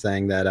 and he's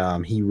saying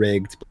that he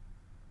rigged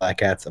Black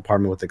Cat's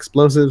apartment with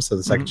explosives, so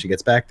the second she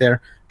gets back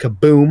there,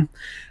 kaboom.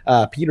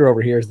 Peter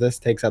overhears this,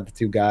 takes out the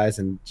two guys,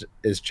 and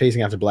is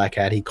chasing after Black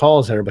Cat. He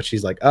calls her, but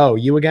she's like, oh,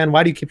 you again?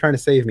 Why do you keep trying to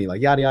save me?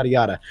 Like, yada, yada,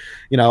 yada.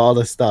 You know, all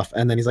this stuff.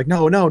 And then he's like,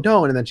 no,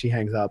 don't. And then she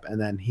hangs up,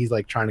 and then he's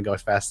like trying to go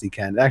as fast as he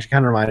can. It actually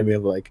kind of reminded me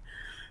of like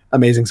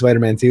Amazing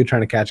Spider-Man 2,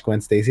 trying to catch Gwen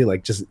Stacy,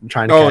 like just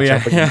trying to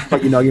catch up,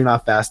 but you know you're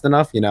not fast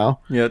enough, you know?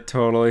 Yeah,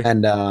 totally.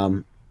 And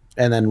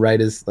then right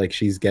as like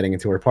she's getting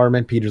into her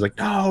apartment, Peter's like,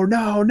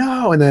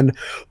 no. And then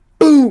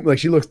boom, like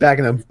she looks back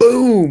and then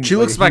boom, She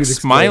like looks a back huge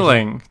explosion.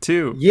 smiling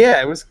too.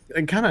 Yeah, it was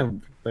kind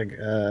of like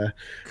a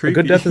good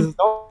Creepy. death is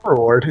a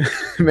reward.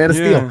 Man of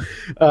Steel.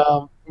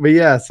 Yeah. But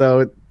yeah,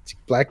 so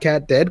Black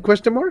Cat dead?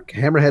 Question mark.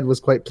 Hammerhead was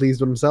quite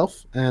pleased with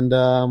himself and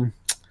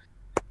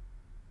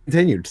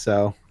continued.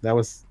 So that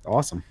was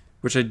awesome.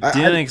 Which I I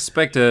didn't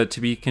expect to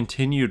be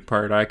continued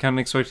part. I kind of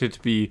expected it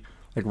to be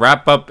like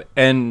wrap up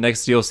and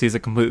next DLC is a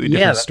completely yeah,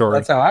 different story.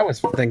 that's how I was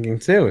thinking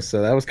too.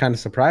 So that was kind of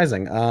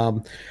surprising.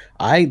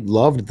 I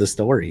loved the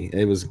story.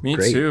 It was Me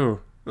great. too.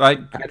 Like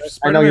I know you're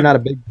Spider-Man, not a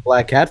big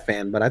Black Cat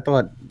fan, but I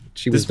thought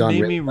she was this done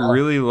made really me well.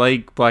 really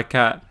like Black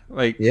Cat.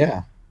 Like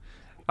Yeah.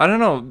 I don't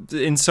know,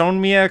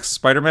 Insomniac's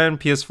Spider-Man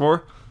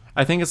PS4,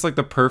 I think it's like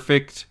the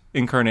perfect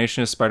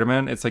incarnation of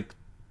Spider-Man. It's like Oh,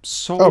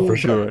 so for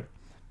sure. good.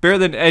 Better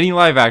than any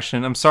live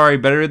action. I'm sorry,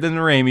 better than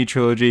the Raimi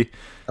trilogy.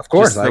 Of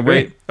course, Just I the agree.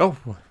 way. Oh,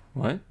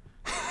 what?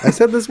 I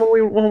said this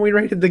when we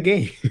rated the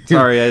game.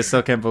 Sorry, I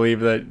still can't believe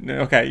that.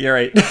 Okay, you're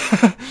right.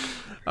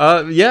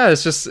 Yeah,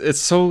 it's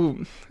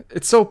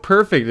so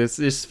perfect. It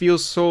just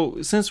feels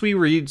so. Since we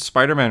read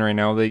Spider-Man right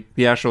now,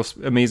 the actual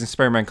Amazing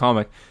Spider-Man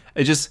comic,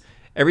 it just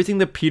everything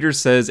that Peter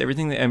says,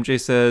 everything that MJ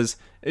says,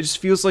 it just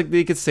feels like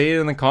they could say it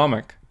in the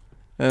comic.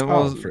 And Oh,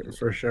 well,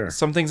 for sure.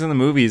 some things in the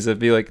movies that'd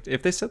be like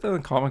if they said that in the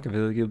comic, I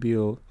feel like it'd be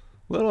a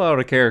little out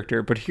of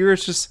character. But here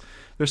it's just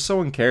they're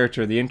so in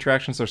character. The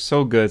interactions are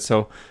so good.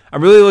 So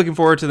I'm really looking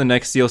forward to the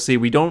next DLC.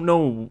 We don't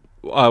know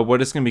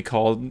what it's gonna be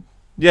called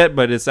yet,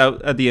 but it's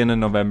out at the end of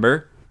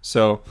November.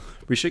 So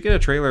we should get a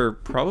trailer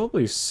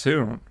probably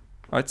soon.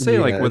 I'd say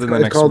like Yeah, within the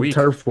it's next called week.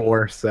 Turf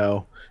War,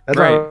 so that's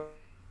why I Right.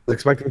 was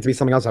expecting it to be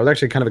something else. I was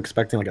actually kind of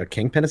expecting like a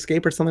Kingpin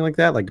escape or something like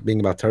that, like being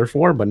about Turf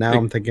War. But now It,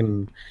 I'm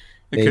thinking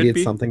it maybe could it's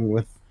be. something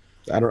with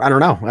I don't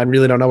know. I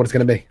really don't know what it's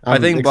gonna be. I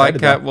I'm think Black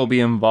excited though. Cat will be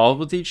involved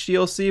with each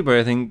DLC, but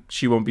I think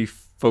she won't be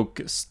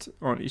focused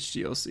on each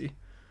DLC.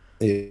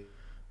 Yeah.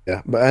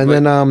 Yeah, but and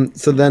But then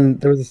so then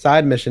there was a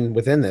side mission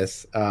within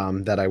this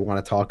that I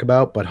want to talk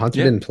about, but Hunter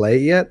yeah, didn't play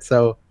it yet.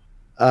 So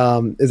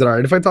is it all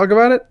right if I talk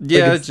about it? Like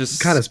yeah, it's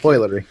kind of just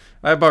spoilery.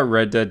 I bought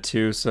Red Dead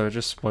 2, so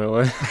just spoil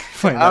it.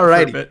 Playing that for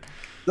a Alrighty. bit.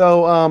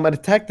 So, a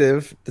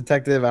detective,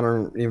 I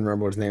don't even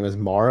remember what his name is,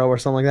 Morrow or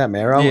something like that.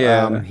 Marrow.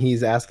 Yeah.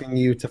 He's asking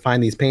you to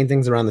find these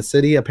paintings around the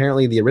city.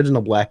 Apparently, the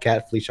original Black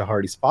Cat, Felicia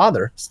Hardy's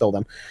father, stole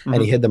them, and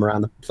he Hmm. hid them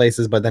around the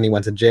places. But then he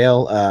went to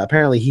jail.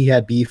 Apparently, he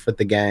had beef with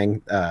the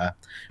gang,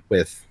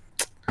 with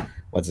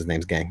what's his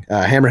name's gang,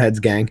 Hammerhead's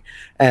gang,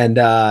 and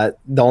the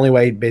only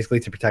way basically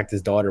to protect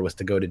his daughter was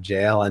to go to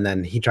jail. And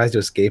then he tries to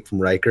escape from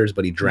Rikers,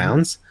 but he Hmm.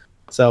 drowns.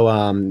 So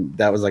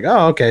that was like,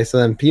 oh, okay. So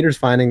then Peter's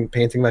finding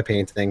painting by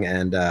painting,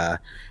 and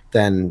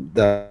then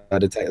the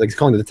detective, like he's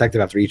calling the detective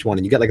after each one,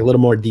 and you get like a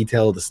little more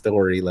detail of the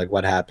story, like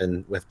what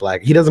happened with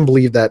Black. He doesn't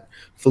believe that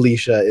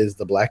Felicia is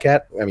the Black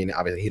Cat. I mean,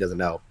 obviously he doesn't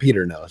know.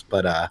 Peter knows,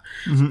 but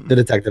Hmm. the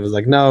detective is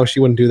like, no, she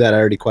wouldn't do that. I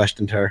already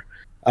questioned her.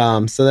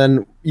 So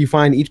then you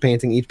find each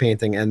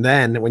painting, and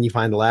then when you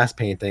find the last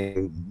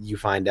painting, you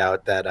find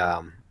out that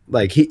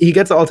like he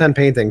gets all 10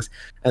 paintings,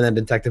 and then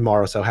Detective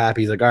Morrow's so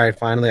happy, he's like, all right,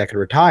 finally I could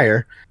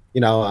retire.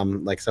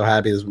 I'm like so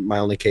happy. This is my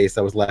only case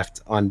that was left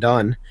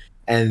undone.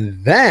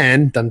 And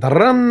then dun, dun,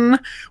 dun,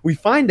 we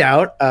find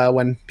out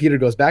when Peter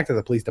goes back to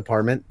the police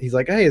department, he's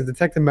like, hey, is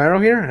Detective Morrow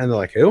here? And they're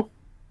like, who?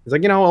 He's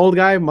like, old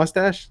guy,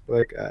 mustache.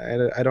 Like,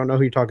 I don't know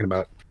who you're talking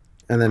about.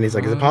 And then he's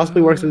like, is it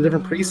possibly works at a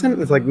different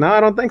precinct? It's like, no, I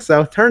don't think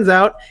so. Turns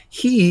out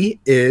he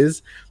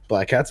is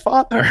Black Cat's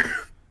father.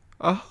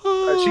 Yeah.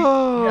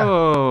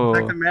 Oh.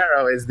 Detective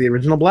Marrow is the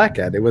original Black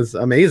Cat. It was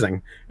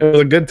amazing. It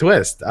was a good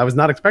twist. I was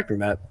not expecting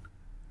that.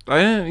 I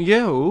didn't,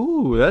 yeah,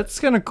 ooh, that's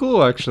kind of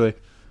cool actually.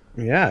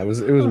 Yeah, it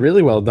was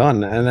really well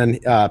done. And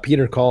then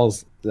Peter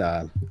calls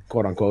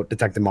quote unquote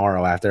Detective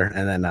Morrow after,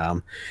 and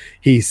then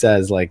he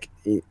says like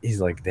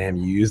he's like, damn,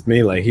 you used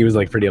me. Like he was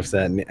like pretty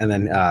upset, and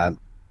then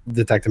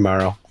Detective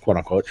Morrow quote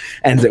unquote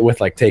ends it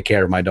with like, take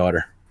care of my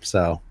daughter.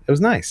 So it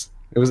was nice.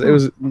 It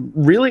was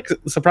really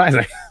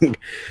surprising.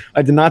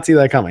 I did not see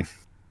that coming.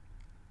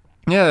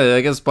 Yeah,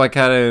 I guess Black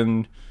Cat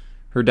and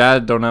her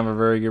dad don't have a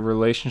very good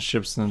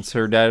relationship since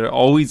her dad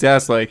always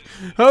asks like,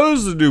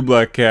 "How's the new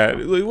Black Cat?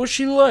 Like, what's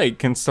she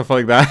like?" and stuff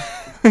like that.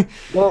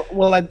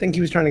 Well, I think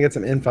he was trying to get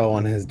some info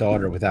on his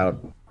daughter without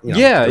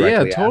Yeah, directly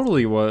asking.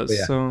 totally But was.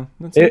 yeah, So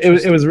that's it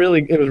interesting. was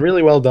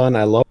really well done.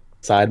 I love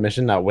the side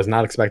mission. I was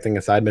not expecting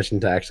a side mission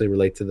to actually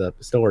relate to the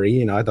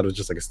story. I thought it was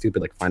just like a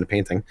stupid like find a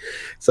painting.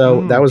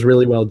 So that Mm. was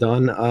really well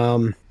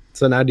done.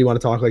 So now do you want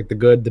to talk like the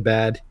good, the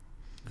bad,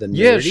 the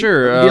Yeah, nerdy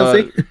sure. of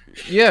the DLC?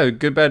 Yeah,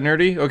 good, bad,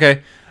 nerdy.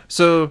 Okay,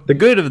 so the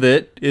good of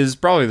it is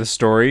probably the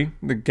story,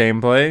 the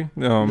gameplay.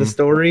 The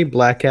story,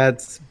 Black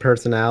Cat's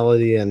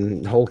personality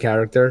and whole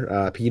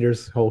character,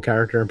 Peter's whole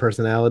character and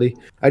personality.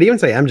 I'd even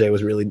say MJ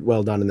was really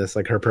well done in this,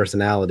 like her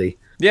personality.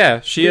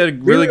 Yeah, she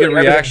had really good Really,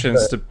 everything reactions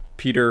was to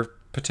Peter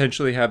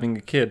potentially having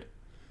a kid.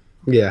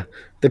 Yeah,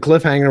 the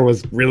cliffhanger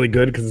was really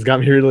good because it's got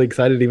me really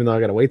excited, even though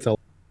I got to wait till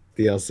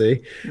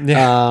DLC.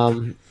 Yeah.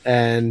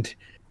 And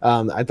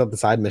I thought the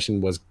side mission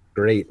was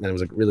great, and it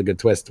was a really good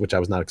twist, which I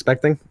was not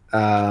expecting.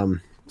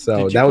 So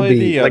Did you that would play be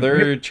the like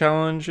other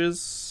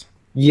challenges?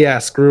 Yeah,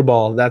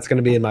 Screwball. That's going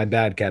to be in my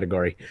bad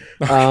category.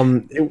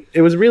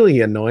 It was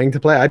really annoying to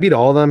play. I beat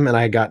all of them, and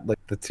I got like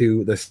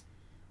the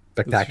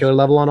spectacular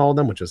level on all of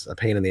them, which was a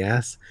pain in the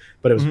ass.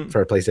 But it was Mhm.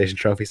 for a PlayStation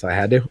trophy, so I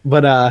had to.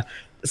 But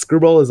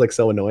Screwball is like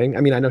so annoying.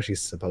 I mean, I know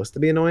she's supposed to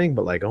be annoying,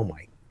 but like, oh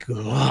my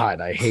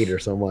god, I hate her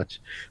so much.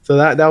 So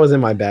that was in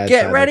my bad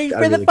Get side. ready I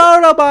for the really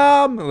photo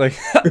bomb. Like,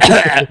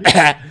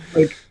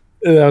 like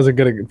that was a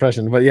good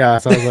impression. But yeah,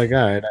 so I was like, all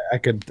right,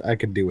 I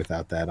could do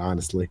without that,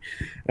 honestly.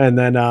 And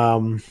then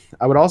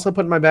I would also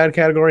put in my bad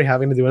category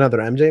having to do another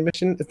MJ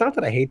mission. It's not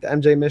that I hate the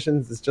MJ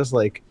missions, it's just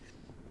like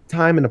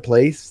time and a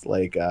place.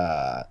 Like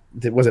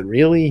was it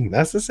really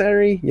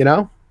necessary?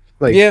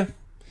 Like yeah,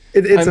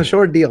 it's a I'm.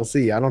 short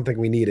DLC. I don't think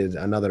we needed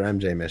another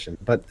MJ mission.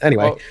 But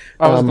anyway,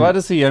 Oh, I was glad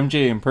to see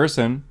MJ in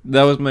person.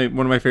 That was one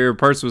of my favorite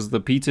parts was the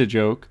pizza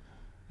joke,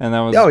 and that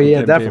oh was with yeah, MJ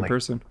in definitely.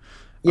 person.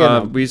 Yeah,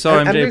 no. We saw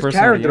MJ in MJ's person at the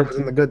character end. was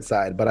in the good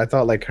side, but I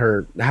thought like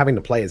her having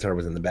to play as her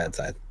was in the bad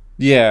side.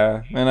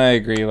 Yeah, and I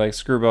agree. Like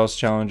Screwball's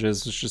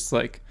challenges was just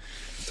like,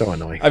 So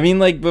annoying. I mean,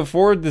 like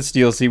before this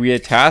DLC, we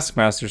had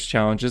Taskmaster's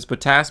challenges, but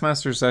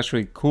Taskmaster's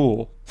actually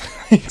cool.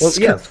 Well,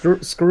 yeah,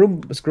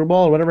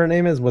 Screwball, or whatever her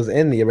name is, was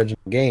in the original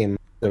game.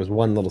 There was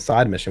one little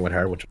side mission with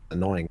her, which was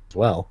annoying as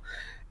well.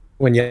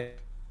 When you had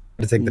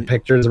to take the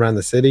pictures around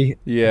the city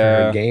for her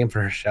Yeah, game,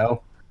 for her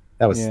show,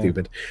 that was yeah.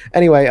 stupid.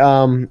 Anyway,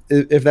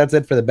 if that's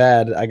it for the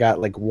bad, I got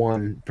like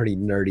one pretty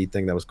nerdy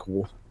thing that was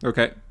cool.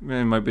 Okay,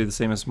 it might be the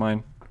same as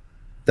mine.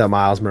 The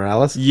Miles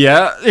Morales.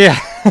 Yeah, yeah.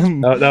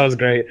 That was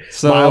great.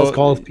 Miles So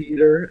calls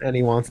Peter and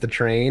he wants to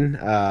train.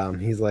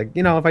 He's like,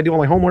 if I do all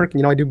my homework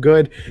and I do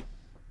good,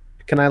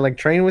 can I like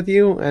train with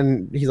you?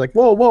 And he's like,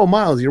 whoa, whoa,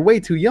 Miles, you're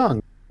way too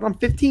young. I'm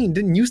 15.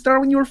 Didn't you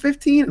start when you were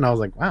 15? And I was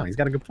like, wow, he's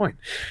got a good point.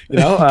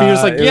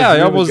 Peter's like, It yeah, was I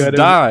really almost good.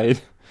 died.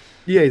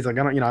 Yeah, he's like,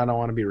 I don't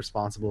want to be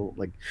responsible.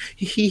 Like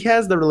he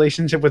has the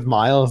relationship with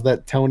Miles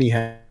that Tony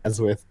has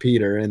with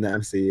Peter in the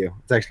MCU.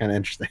 It's actually kind of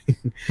interesting.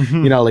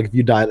 Like if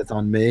you die, that's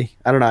on me.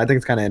 I don't know. I think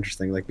it's kind of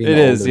interesting, like being It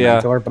an is, older yeah.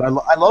 mentor. But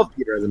I love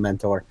Peter as a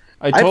mentor.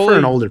 I I prefer an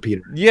totally, older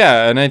Peter.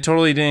 yeah, and I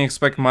totally didn't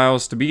expect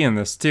Miles to be in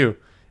this too.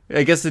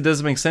 I guess it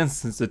does make sense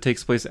since it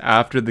takes place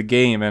after the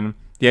game, and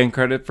the end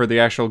credit for the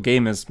actual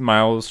game is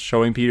Miles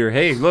showing Peter,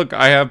 "Hey, look,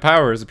 I have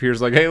powers."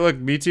 Peter's like, "Hey, look,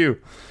 me too."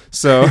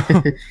 So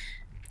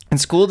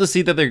it's cool to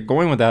see that they're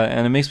going with that,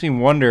 and it makes me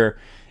wonder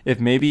if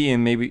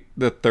maybe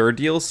the third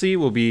DLC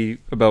will be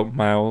about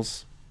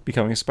Miles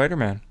becoming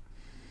Spider-Man.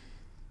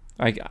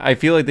 I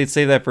feel like they'd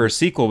say that for a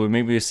sequel, but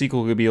maybe a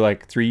sequel could be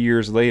like 3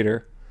 years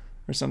later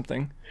or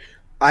something.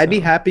 I'd be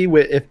So happy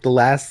with if the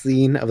last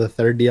scene of the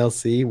third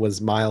DLC was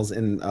Miles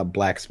in a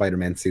black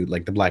Spider-Man suit,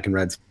 like the black and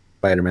red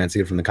Spider-Man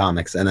suit from the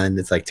comics, and then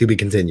it's like to be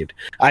continued.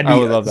 I'd I be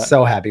would love that.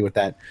 so happy with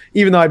that.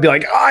 Even though I'd be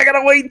like, oh, I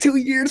gotta wait 2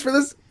 years for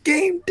this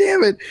game,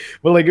 damn it!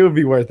 But like, it would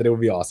be worth it. It would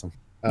be awesome.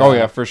 Oh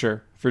yeah, for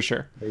sure, for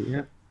sure.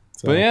 Yeah.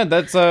 But So yeah,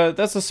 that's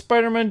a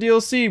Spider-Man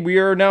DLC. We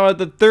are now at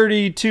the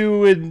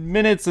 32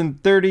 minutes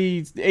and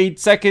 38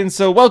 seconds.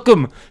 So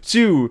welcome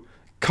to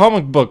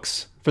comic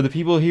books for the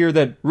people here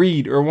that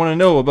read or want to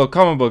know about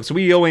comic books.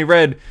 We only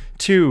read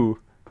 2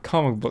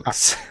 comic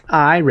books.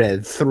 I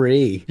read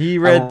 3. He I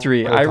read won't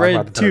 3. really I talk about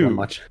read the third one 2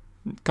 much.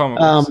 comic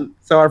books.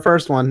 So our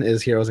first one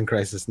is Heroes in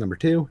Crisis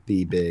 #2,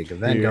 the big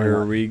event going Here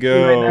on we right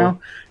go. now.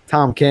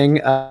 Tom King.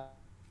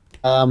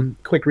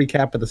 Quick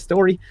recap of the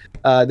story.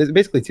 There's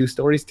basically 2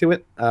 stories to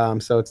it.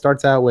 So it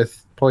starts out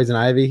with Poison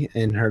Ivy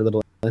in her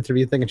little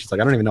interview thing, and she's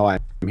like, "I don't even know why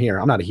I'm here.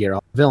 I'm not a hero.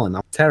 I'm a villain.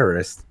 I'm a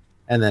terrorist."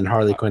 And then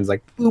Harley Quinn's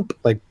like, "Boop,"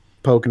 like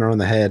poking her on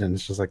the head, and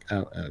it's just like,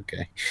 "Oh,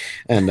 okay."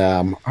 And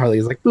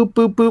Harley's like, "Boop,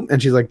 boop, boop," and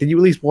she's like, "Did you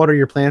at least water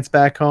your plants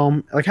back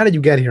home? Like, how did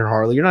you get here,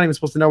 Harley? You're not even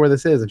supposed to know where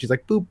this is." And she's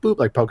like, "Boop, boop,"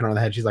 like poking her on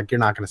the head. She's like, "You're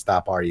not going to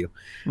stop, are you?"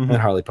 And then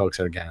Harley pokes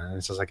her again, and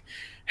it's just like,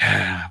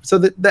 so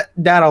that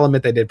I'll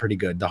admit they did pretty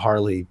good. The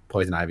Harley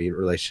Poison Ivy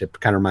relationship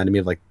kind of reminded me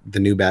of like the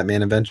new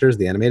Batman Adventures,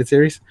 the animated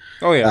series.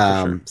 Oh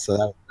yeah, for sure.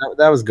 So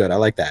that was good. I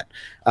like that.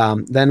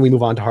 Then we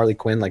move on to Harley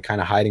Quinn, like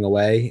kind of hiding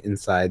away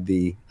inside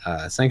the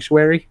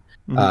sanctuary.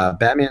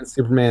 Batman,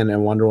 Superman,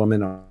 and Wonder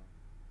Woman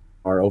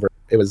are over.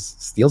 It was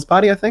Steel's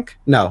body, I think.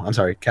 No, I'm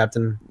sorry,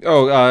 Captain.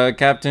 Oh,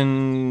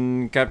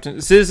 Captain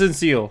Citizen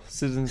Seal.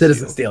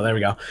 Citizen Steel. There we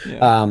go.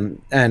 Yeah.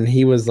 And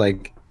he was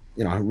like,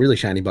 a really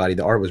shiny body.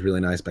 The art was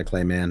really nice by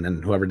Clayman,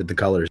 and whoever did the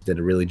colors did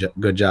a really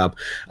good job.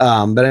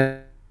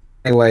 But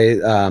anyway,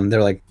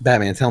 they're like,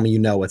 "Batman, tell me you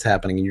know what's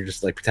happening," and you're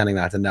just like pretending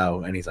not to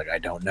know. And he's like, "I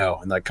don't know."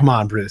 And like, "Come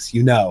on, Bruce,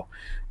 you know."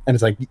 And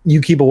it's like,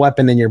 "You keep a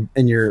weapon in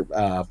your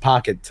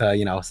pocket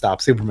to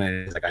stop Superman."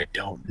 And he's like, "I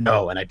don't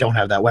know, and I don't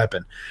have that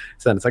weapon."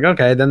 So then it's like,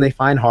 okay. Then they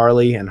find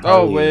Harley, and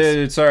Harley Oh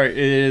wait, sorry. It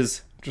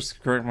is, just to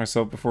correct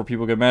myself before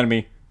people get mad at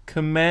me,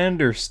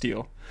 Commander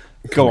Steel.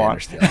 Go on.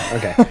 Steel.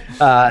 Okay.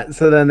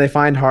 So then they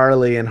find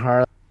Harley, and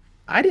Harley,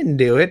 "I didn't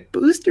do it.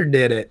 Booster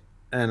did it."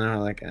 And I'm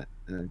like,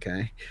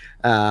 okay.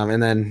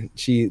 And then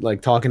she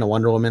like talking to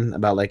Wonder Woman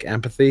about like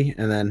empathy,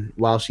 and then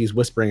while she's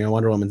whispering in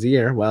Wonder Woman's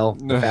ear, well,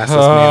 the fastest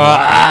man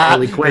alive,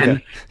 Harley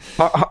Quinn,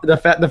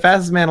 the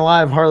fastest man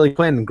alive, Harley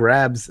Quinn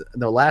grabs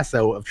the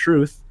lasso of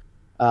truth,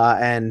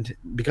 And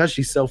because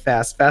she's so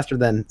fast, faster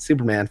than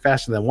Superman,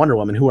 faster than Wonder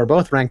Woman, who are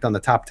both ranked on the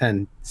top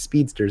 10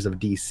 speedsters of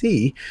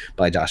DC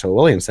by Joshua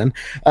Williamson,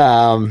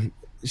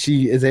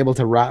 she is able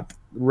to wrap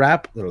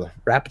the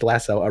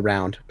lasso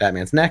around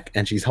Batman's neck,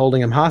 and she's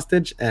holding him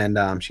hostage.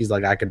 And she's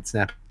like, I could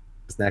snap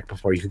his neck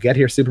before you could get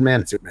here,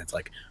 Superman. And Superman's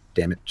like,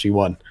 damn it, she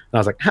won. And I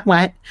was like,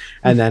 what?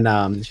 And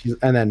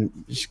then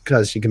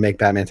because she can make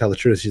Batman tell the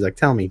truth, she's like,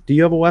 tell me, do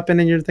you have a weapon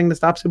in your thing to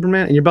stop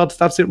Superman? In your belt to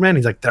stop Superman?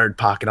 He's like, third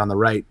pocket on the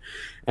right.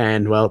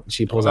 And well,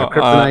 she pulls out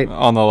kryptonite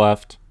on the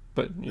left.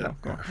 But you know,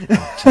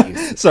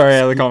 geez. Sorry, I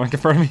have the comic in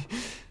front of me.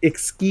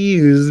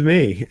 Excuse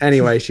me.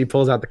 Anyway, she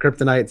pulls out the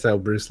kryptonite, so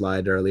Bruce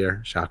lied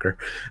earlier. Shocker.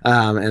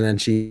 And then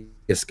she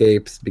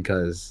escapes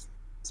because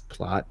it's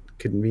plot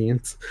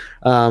convenience.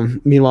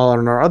 Meanwhile,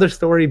 on our other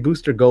story,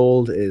 Booster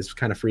Gold is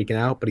kind of freaking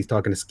out, but he's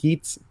talking to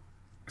Skeets.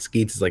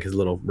 Skeets is like his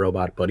little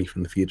robot buddy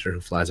from the future who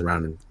flies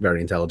around and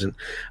very intelligent.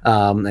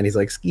 And he's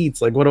like,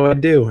 Skeets, like, what do I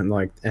do?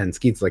 And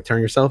Skeets like,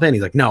 turn yourself in.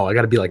 He's like, no, I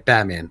got to be like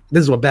Batman.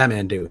 This is what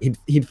Batman do.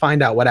 He'd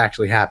find out what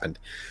actually happened.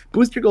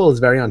 Booster Gold is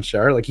very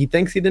unsure. Like, he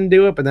thinks he didn't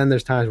do it, but then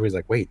there's times where he's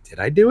like, wait, did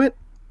I do it?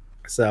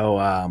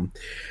 So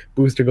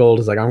Booster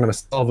Gold is like, I'm going to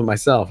solve it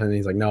myself. And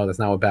he's like, no, that's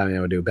not what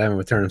Batman would do. Batman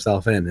would turn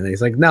himself in. And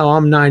he's like, no,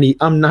 I'm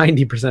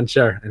 90%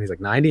 sure. And he's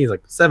like, 90? He's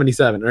like,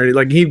 77. Or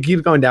like, he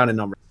keeps going down in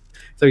numbers.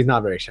 So he's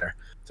not very sure.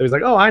 So he's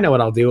like, oh, I know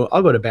what I'll do.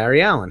 I'll go to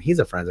Barry Allen. He's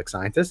a forensic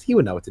scientist. He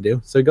would know what to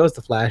do. So he goes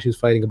to Flash, who's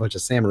fighting a bunch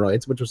of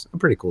samurais, which was a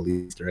pretty cool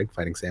Easter egg,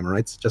 fighting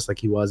samurais, just like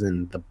he was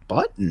in The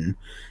Button,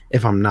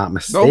 if I'm not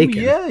mistaken.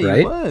 Oh, yeah, right?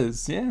 He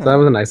was, yeah. So that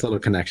was a nice little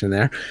connection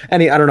there.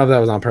 And I don't know if that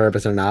was on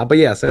purpose or not, but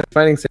yeah, so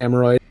fighting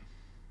samurai.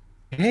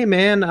 Hey,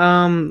 man,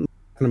 talking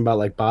about,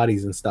 like,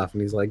 bodies and stuff.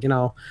 And he's like,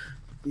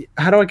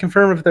 how do I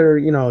confirm if they're,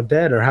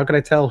 dead, or how can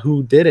I tell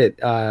who did it?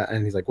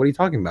 And he's like, what are you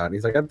talking about? And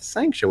he's like, at the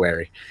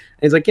sanctuary.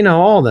 And he's like,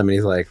 all of them. And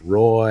he's like,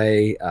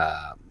 Roy,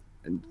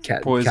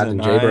 Captain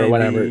Jaber, or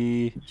whatever.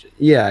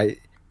 Yeah.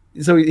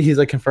 So he's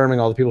like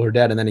confirming all the people who are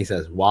dead. And then he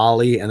says,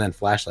 Wally. And then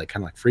Flash like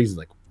kind of like freezes,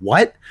 like,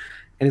 what?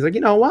 And he's like,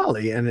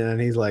 Wally. And then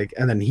he's like,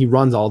 and then he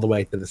runs all the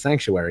way to the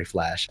sanctuary,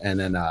 Flash. And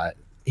then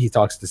he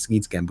talks to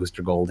Skeets again,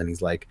 Booster Gold. And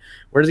he's like,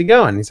 where does he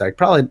go? And he's like,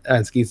 probably,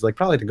 and Skeets like,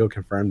 probably to go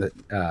confirm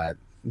that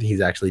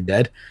he's actually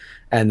dead.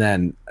 And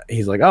then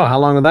he's like, oh, how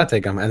long will that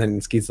take him? And then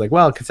Skeet's like,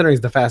 well, considering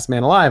he's the fastest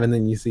man alive. And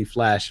then you see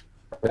Flash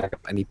back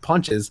up and he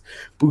punches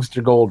Booster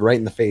Gold right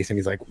in the face. And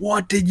he's like,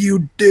 what did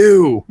you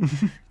do?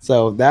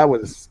 So that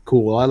was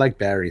cool. I like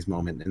Barry's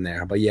moment in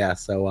there. But yeah,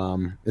 so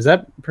is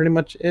that pretty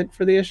much it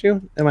for the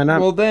issue? Am I not?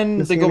 Well, then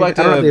they go back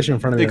to the issue in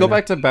front of me. They go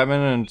back to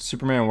Batman and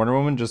Superman and Wonder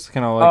Woman, just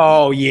kind of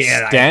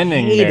like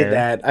standing I hated there.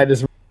 That. I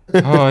just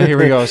oh, here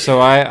we go. So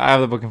I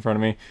have the book in front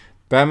of me.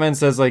 Batman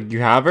says, like, you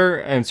have her?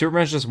 And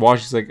Superman's just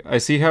watching. He's like, I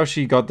see how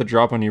she got the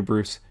drop on you,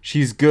 Bruce.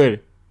 She's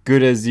good.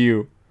 Good as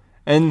you.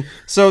 And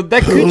so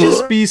that could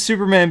just be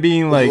Superman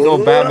being like,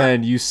 oh,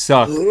 Batman, you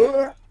suck.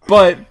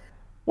 But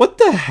what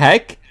the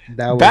heck?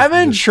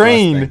 Batman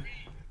trained,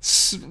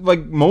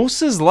 like,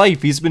 most of his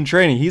life he's been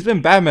training. He's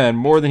been Batman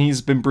more than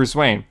he's been Bruce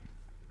Wayne.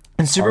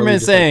 And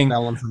Superman's saying,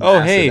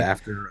 oh,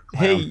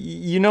 hey,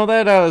 you know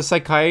that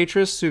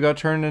psychiatrist who got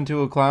turned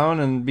into a clown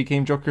and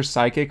became Joker's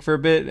sidekick for a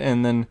bit,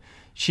 and then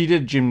she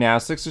did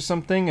gymnastics or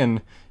something,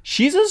 and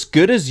she's as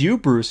good as you,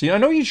 Bruce. I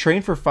know you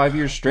trained for 5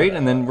 years straight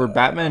and then were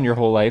Batman your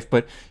whole life,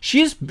 but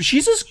she's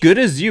as good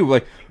as you.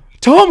 Like,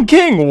 Tom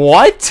King,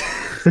 what?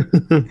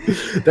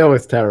 That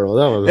was terrible.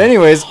 That was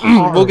anyways,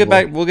 we'll get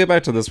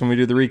back to this when we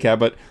do the recap,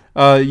 but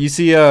you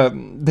see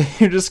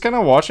they're just kind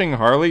of watching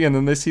Harley, and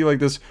then they see like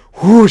this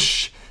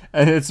whoosh,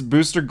 and it's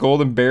Booster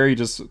Gold and Barry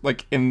just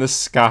like in the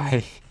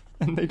sky,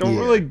 and they don't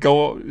really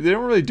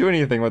do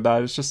anything with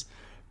that. It's just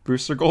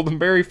Booster Gold and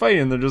Barry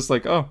fighting, and they're just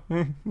like, oh,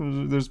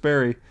 there's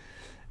Barry.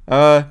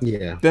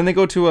 Then they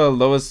go to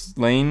Lois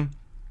Lane,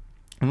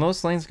 and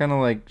Lois Lane's kind of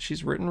like,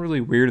 she's written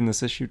really weird in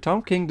this issue.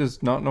 Tom King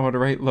does not know how to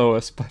write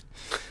Lois, but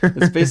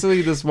it's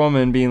basically this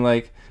woman being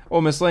like,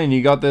 oh, Miss Lane,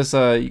 you got this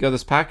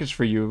package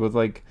for you with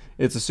like,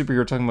 it's a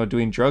superhero talking about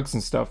doing drugs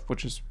and stuff,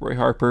 which is Roy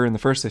Harper in the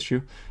first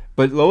issue.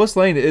 But Lois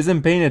Lane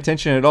isn't paying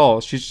attention at all.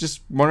 She's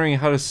just wondering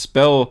how to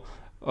spell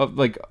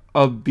like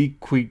a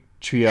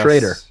bequeatrius.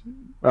 Traitor.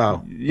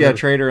 Oh, yeah,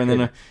 traitor. And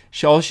then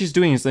all she's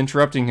doing is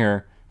interrupting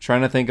her,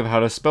 trying to think of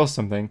how to spell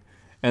something.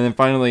 And then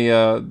finally,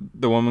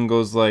 the woman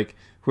goes like,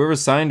 whoever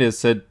signed it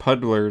said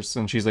puddlers.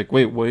 And she's like,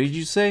 wait, what did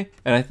you say?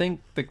 And I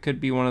think that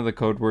could be one of the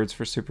code words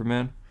for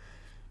Superman.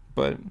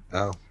 But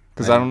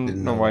because I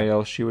don't know why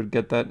else she would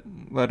get that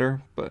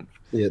letter. But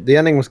yeah, the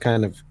ending was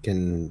kind of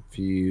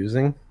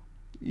confusing.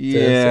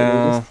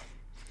 Yeah.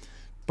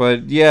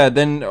 But yeah,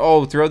 then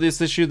throughout this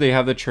issue, they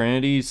have the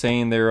Trinity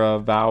saying their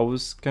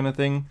vows kind of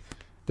thing.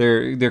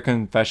 Their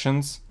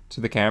confessions to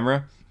the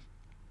camera.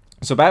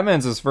 So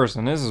Batman's his first,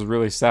 and this is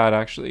really sad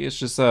actually. It's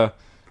just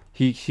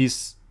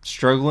he's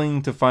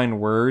struggling to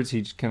find words.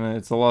 It's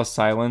a lot of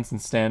silence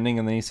and standing,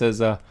 and then he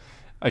says,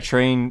 I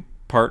train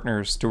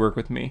partners to work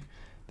with me.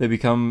 They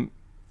become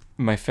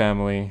my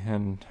family,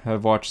 and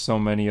I've watched so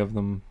many of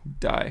them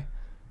die.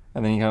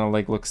 And then he kind of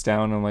like looks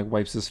down and like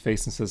wipes his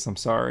face and says, I'm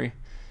sorry.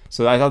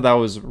 So I thought that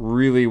was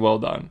really well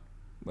done.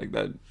 Like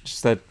that,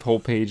 just that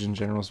whole page in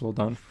general is well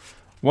done.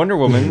 Wonder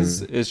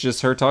Woman's is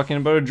just her talking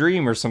about a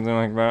dream or something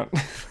like that.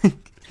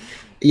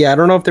 Yeah, I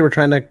don't know if they were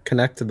trying to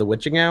connect to the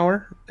witching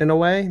hour in a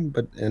way,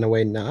 but in a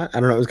way not. I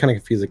don't know. It was kind of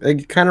confusing.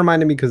 It kind of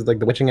reminded me because like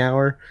the witching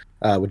hour,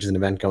 which is an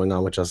event going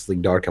on with Justice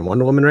League Dark and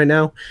Wonder Woman right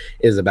now,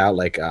 is about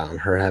like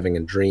her having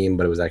a dream,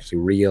 but it was actually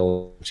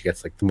real. She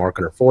gets like the mark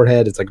on her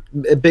forehead. It's like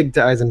it big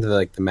ties into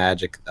like the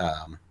magic,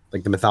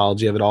 like the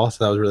mythology of it all.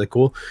 So that was really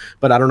cool.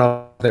 But I don't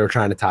know if they were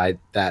trying to tie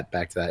that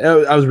back to that.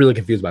 I was really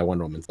confused by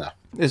Wonder Woman stuff.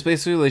 It's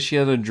basically like she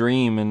had a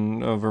dream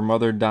and of her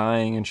mother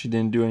dying, and she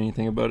didn't do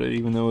anything about it,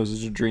 even though it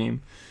was a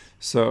dream.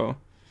 So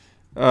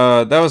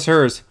that was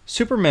hers.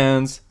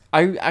 Superman's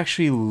I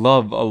actually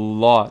love a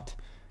lot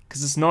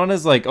because it's not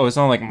as like, oh, it's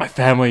not like my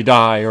family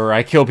die or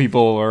I kill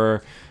people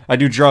or I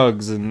do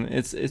drugs, and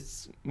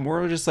it's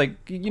more just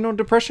like,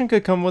 depression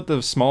could come with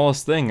the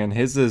smallest thing, and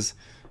his is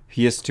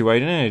he has two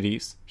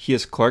identities. He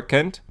is Clark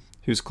Kent,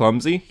 who's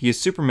clumsy. He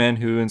is Superman,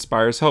 who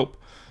inspires hope,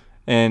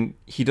 and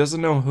he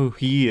doesn't know who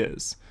he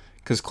is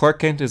because Clark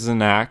Kent is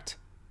an act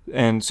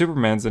and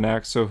Superman's an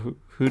act. So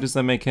who does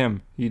that make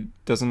him? He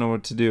doesn't know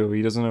what to do.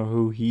 He doesn't know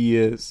who he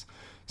is.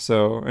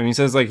 So, and he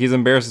says like he's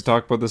embarrassed to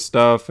talk about this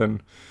stuff,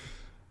 and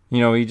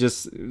he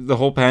just, the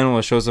whole panel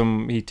it shows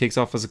him, he takes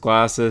off his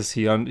glasses,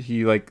 he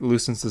like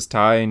loosens his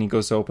tie, and he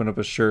goes to open up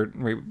his shirt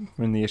right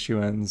when the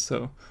issue ends.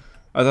 So,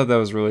 I thought that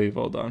was really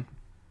well done.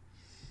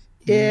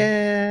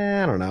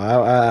 Yeah, I don't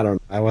know.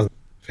 I wasn't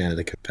a fan of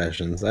the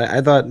confessions.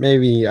 I thought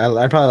maybe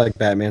I probably like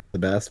Batman the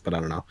best, but I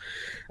don't know.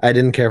 I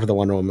didn't care for the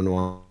Wonder Woman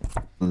one,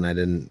 and I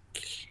didn't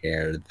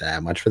care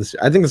that much for this.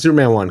 I think the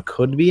Superman one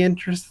could be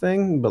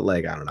interesting, but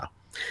like I don't know.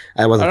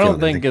 I don't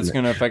think it's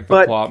going to affect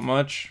the plot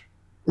much.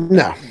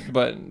 No,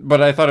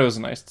 but I thought it was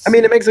nice. I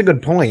mean, it makes a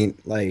good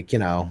point. Like,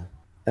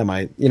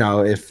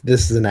 if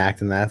this is an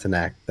act and that's an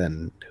act,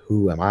 then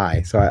who am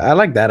I? So I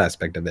like that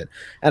aspect of it,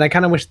 and I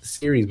kind of wish the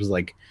series was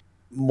like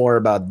more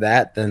about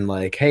that than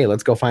like, hey,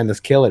 let's go find this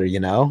killer.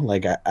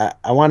 Like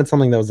I wanted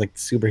something that was like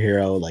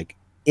superhero, like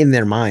in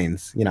their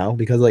minds,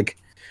 because like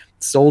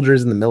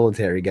soldiers in the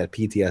military get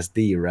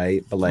PTSD,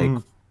 right? But like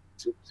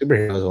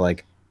superheroes are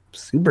like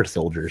super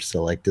soldiers,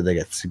 so like, do they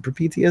get super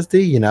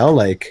PTSD?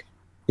 Like,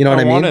 what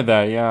I mean? I wanted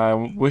that. Yeah, I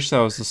wish that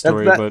was the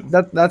story,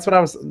 that's what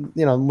I was.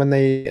 When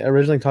they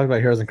originally talked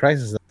about Heroes in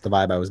Crisis, that's the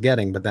vibe I was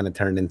getting. But then it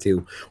turned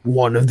into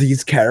one of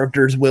these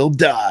characters will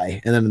die,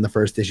 and then in the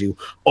first issue,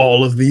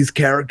 all of these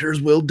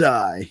characters will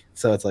die.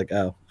 So it's like,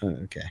 oh,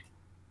 okay.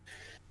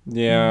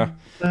 Yeah,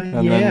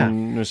 and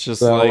then it's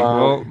just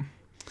so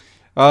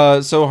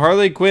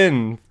Harley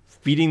Quinn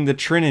feeding the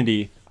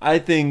Trinity. I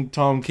think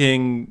Tom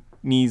King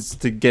needs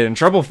to get in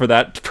trouble for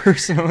that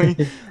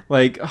personally.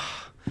 Like.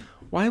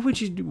 Why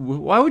would you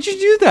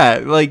do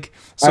that? Like,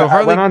 so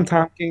Harley. I went on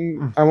Tom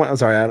King. I'm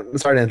sorry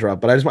to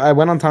interrupt, but I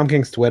went on Tom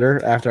King's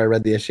Twitter after I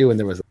read the issue, and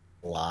there was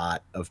a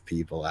lot of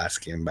people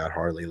asking about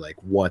Harley. Like,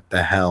 what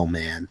the hell,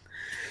 man?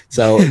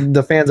 So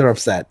the fans are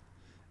upset.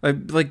 I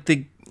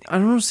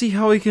don't see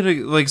how he could,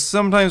 like,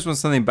 sometimes when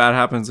something bad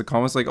happens in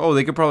comics, like, oh,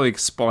 they could probably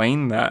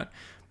explain that,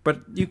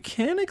 but you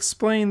can't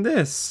explain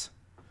this,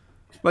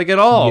 like, at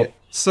all. Yeah.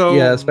 So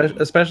yeah,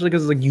 especially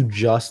because like you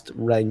just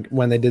rank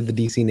when they did the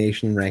DC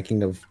Nation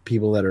ranking of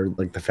people that are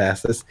like the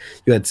fastest,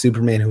 you had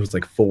Superman who was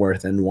like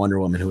 4th and Wonder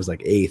Woman who was like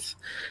 8th.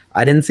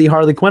 I didn't see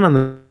Harley Quinn on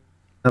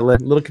the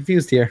list. A little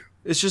confused here.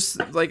 It's just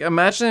like,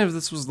 imagine if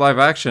this was live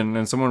action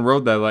and someone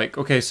wrote that, like,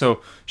 okay, so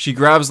she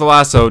grabs the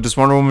lasso. Does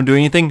Wonder Woman do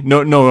anything?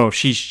 No.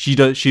 She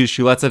does.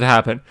 She lets it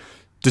happen.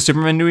 Does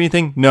Superman do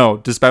anything? No.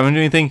 Does Batman do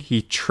anything?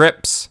 He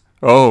trips.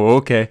 Oh,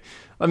 okay.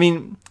 I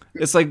mean.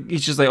 It's like,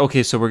 he's just like,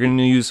 okay, so we're going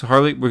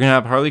to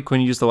have Harley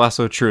Quinn use the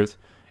lasso of truth.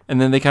 And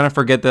then they kind of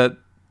forget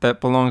that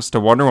belongs to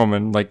Wonder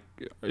Woman. Like,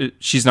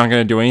 she's not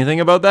going to do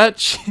anything about that.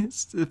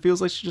 It feels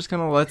like she just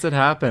kind of lets it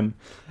happen.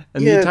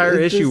 And the entire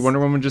issue, Wonder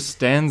Woman just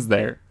stands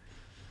there.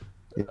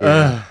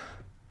 Yeah.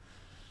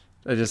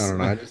 I don't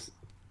know.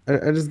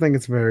 I just think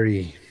it's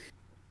very...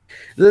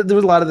 There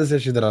was a lot of this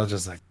issue that I was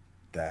just like,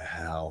 the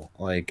hell?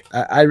 Like,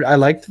 I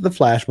liked the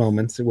Flash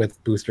moments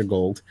with Booster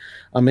Gold.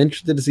 I'm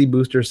interested to see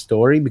Booster's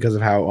story because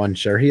of how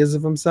unsure he is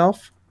of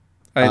himself.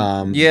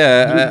 It's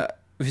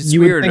you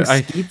weird. Would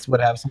think Skeets would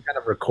have some kind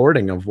of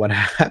recording of what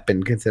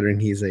happened,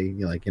 considering he's a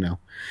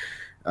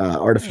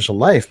artificial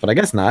life, but I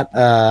guess not.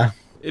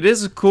 It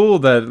is cool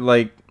that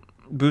like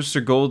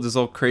Booster Gold is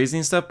all crazy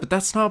and stuff, but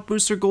that's not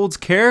Booster Gold's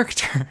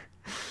character.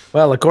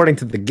 Well, according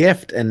to the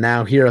gift, and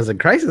now Heroes in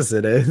Crisis,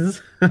 it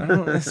is.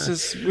 It's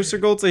just Booster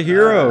Gold's a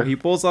hero. He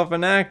pulls off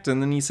an act, and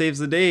then he saves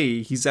the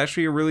day. He's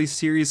actually a really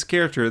serious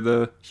character.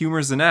 The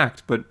humor's an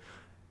act, but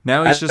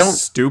now he's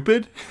just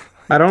stupid.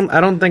 I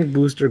don't think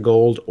Booster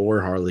Gold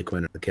or Harley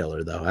Quinn are the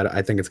killer, though.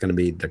 I think it's going to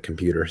be the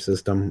computer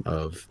system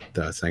of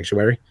the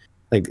Sanctuary.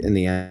 Like, in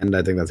the end,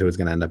 I think that's who it's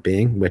going to end up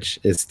being, which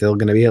is still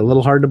going to be a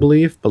little hard to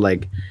believe. But,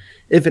 like,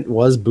 if it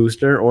was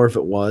Booster or if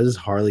it was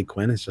Harley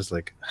Quinn, it's just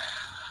like,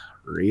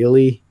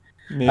 really?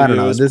 Maybe I don't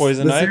know. It was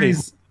Poison Ivy.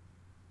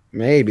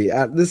 Maybe.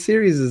 This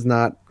series is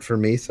not for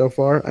me so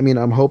far. I mean,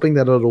 I'm hoping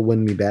that it'll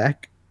win me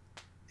back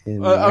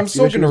in the I'm next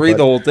few still going to issues, read but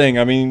the whole thing.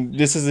 I mean,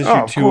 this is issue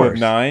oh, of 2 of course.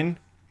 9.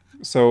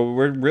 So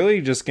we're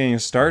really just getting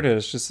started.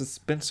 It's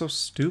been so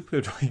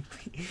stupid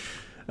lately.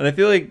 And I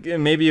feel like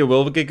maybe it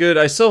will get good.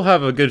 I still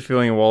have a good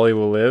feeling Wally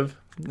will live.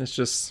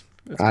 It's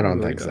I been don't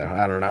really think so. dumb.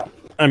 I don't know.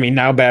 I mean,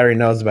 now Barry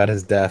knows about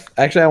his death.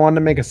 Actually, I wanted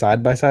to make a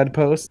side by side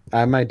post.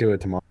 I might do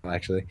it tomorrow,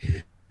 actually.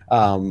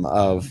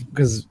 Of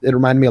because it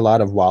reminded me a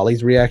lot of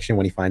Wally's reaction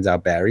when he finds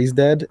out Barry's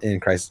dead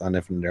in Crisis on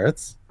Infinite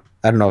Earths.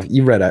 I don't know if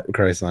you read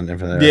Crisis on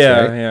Infinite Earths,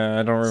 Yeah, right? yeah.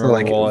 I don't So remember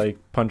like, Wally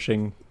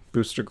punching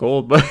Booster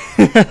Gold, but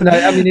no,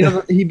 I mean, he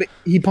doesn't.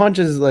 He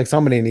punches like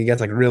somebody and he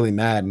gets like really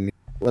mad and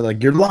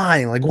like you're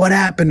lying. Like what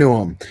happened to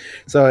him?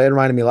 So it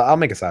reminded me. I'll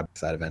make a side by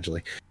side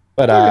eventually.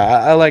 But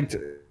I liked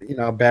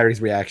Barry's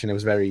reaction. It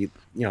was very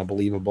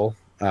believable.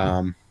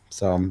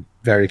 So I'm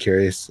very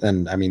curious,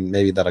 and I mean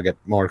maybe that'll get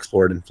more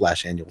explored in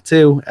Flash Annual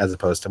 2 as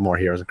opposed to more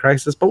Heroes in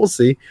Crisis. But we'll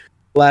see.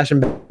 Flash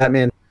and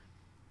Batman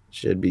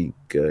should be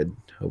good,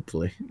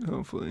 hopefully.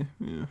 hopefully,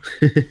 yeah.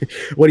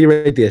 What do you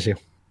rate the issue?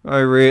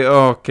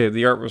 Okay,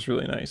 the art was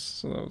really nice.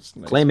 So that was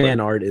nice.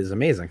 Clayman art is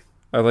amazing.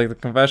 I like the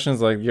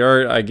confessions, like the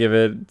art. I give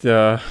it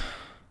 5.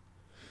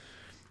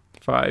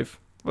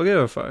 I'll give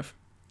it a 5.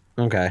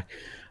 Okay.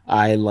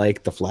 I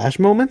like the Flash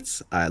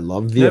moments. I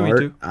love the Yeah, me art.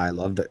 too. I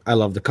love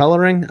the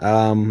coloring.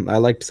 I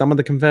liked some of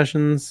the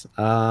confessions.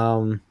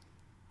 I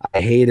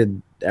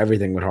hated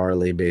everything with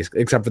Harley,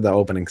 basically, except for the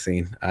opening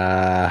scene.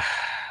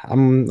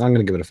 I'm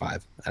gonna give it a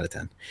 5 out of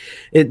 10.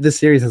 This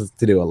series has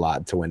to do a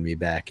lot to win me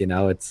back. I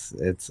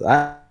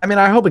mean,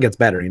 I hope it gets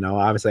better.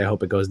 Obviously, I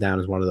hope it goes down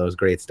as one of those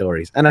great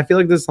stories. And I feel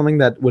like this is something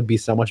that would be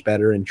so much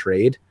better in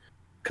trade,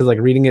 because like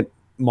reading it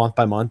month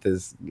by month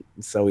is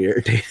so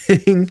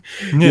irritating.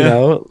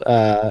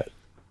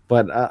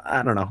 But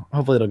I don't know.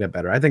 Hopefully, it'll get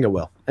better. I think it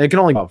will. It can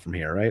only go up from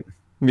here, right?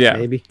 Yeah,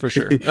 Maybe for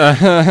sure.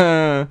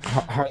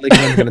 Harley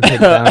Quinn's going to take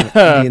down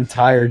the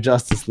entire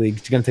Justice League.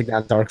 She's going to take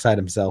down Darkseid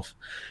himself.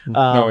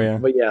 Yeah.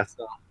 But yeah,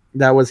 so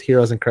that was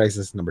Heroes in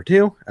Crisis number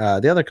 2.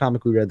 The other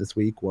comic we read this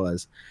week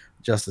was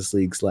Justice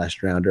League /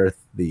 Drowned Earth,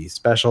 the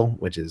special,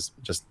 which is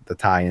just the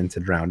tie-in to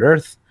Drowned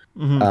Earth.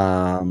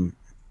 Mm-hmm.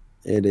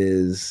 It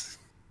is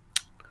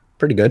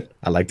pretty good.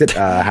 I liked it.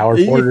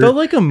 Howard Porter. It felt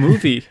like a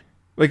movie.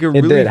 Like it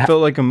really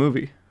felt like a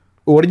movie.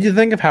 What did you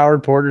think of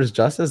Howard Porter's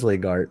Justice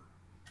League art?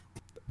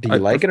 Do you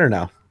like it or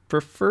no?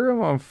 Prefer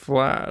him on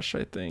Flash,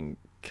 I think.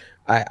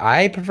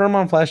 I prefer him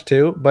on Flash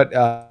too, but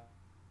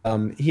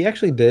he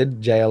actually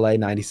did JLA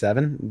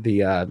 97,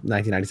 the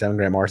 1997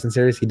 Grant Morrison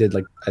series. He did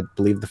I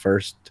believe the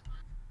first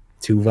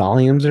 2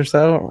 volumes or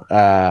so.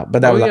 But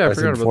that was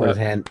obviously before his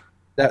hand.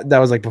 That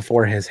was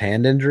before his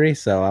hand injury,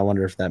 so I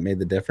wonder if that made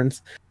the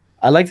difference.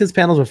 I liked his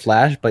panels with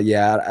Flash, but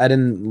yeah, I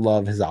didn't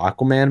love his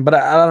Aquaman. But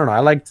I don't know.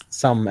 I liked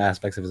some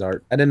aspects of his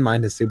art. I didn't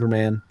mind his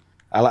Superman.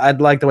 I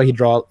like the way he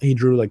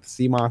drew the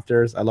sea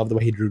monsters. I love the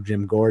way he drew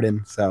Jim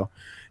Gordon. So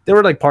there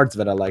were parts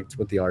of it I liked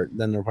with the art.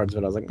 Then there were parts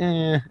of it I was like,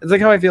 eh. It's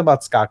like how I feel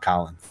about Scott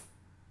Collins.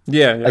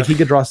 Yeah. He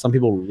could draw some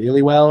people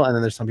really well, and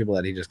then there's some people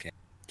that he just can't.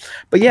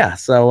 But yeah,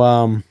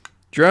 so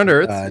Drowned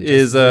Earth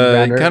is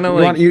kind of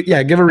like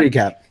give a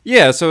recap.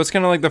 Yeah, so it's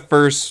kind of like the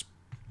first.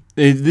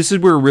 This is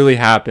where it really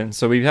happened.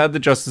 So we had the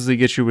Justice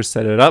League issue, which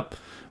set it up.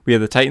 We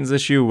had the Titans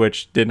issue,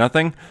 which did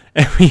nothing,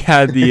 and we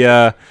had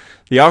the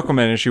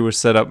Aquaman issue, which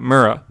set up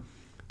Mura.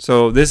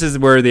 So this is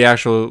where the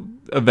actual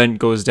event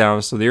goes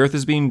down. So the Earth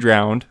is being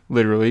drowned,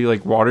 literally,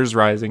 water's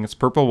rising. It's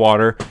purple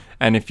water,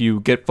 and if you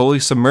get fully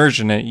submerged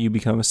in it, you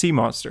become a sea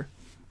monster.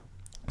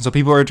 So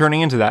people are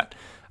turning into that.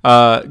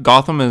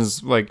 Gotham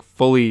is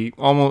fully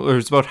almost, or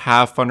it's about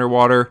half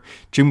underwater.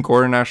 Jim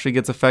Gordon actually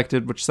gets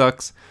affected, which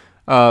sucks.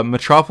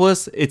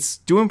 Metropolis, it's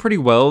doing pretty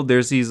well.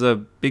 There's these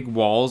big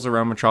walls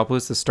around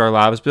Metropolis the Star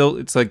Labs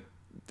built.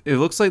 It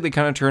looks like they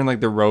kind of turn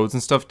the roads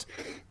and stuff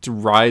to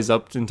rise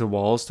up into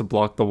walls to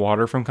block the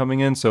water from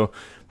coming in. So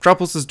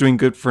Metropolis is doing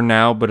good for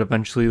now, but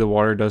eventually the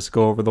water does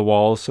go over the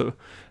walls. So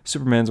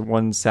Superman's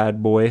one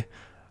sad boy.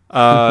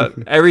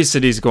 Every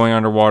city's going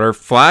underwater.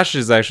 Flash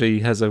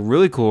has a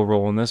really cool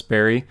role in this,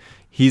 Barry.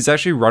 He's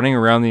actually running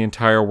around the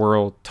entire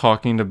world,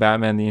 talking to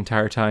Batman the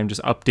entire time,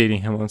 just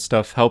updating him on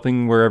stuff,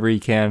 helping wherever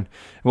he can. And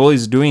while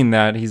he's doing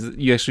that,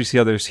 you actually see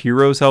others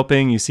heroes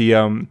helping. You see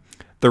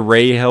the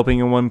Ray helping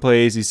in one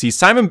place. You see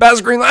Simon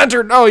Baz Green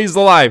Lantern. Oh, he's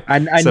alive. I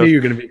knew you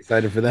were going to be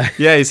excited for that.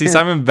 Yeah, you see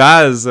Simon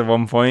Baz at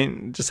one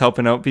point, just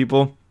helping out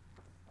people.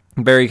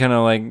 Barry kind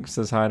of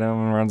says hi to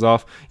him and runs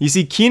off. You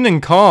see Keenan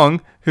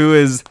Kong, who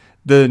is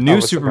the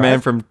new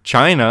Superman from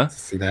China.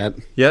 See that?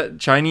 Yeah,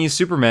 Chinese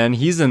Superman.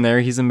 He's in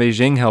there. He's in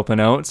Beijing helping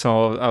out.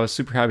 So I was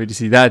super happy to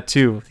see that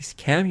too. These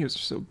cameos are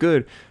so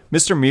good.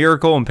 Mr.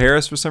 Miracle in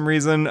Paris for some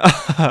reason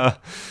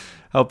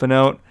helping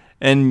out.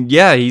 And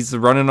yeah, he's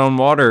running on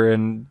water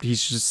and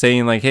he's just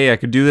saying hey, I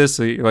could do this.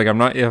 I'm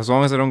not, as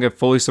long as I don't get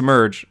fully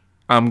submerged,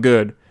 I'm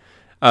good.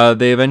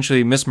 They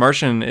eventually, Miss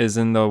Martian is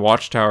in the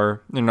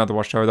Watchtower, not the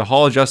Watchtower, the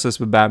Hall of Justice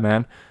with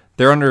Batman.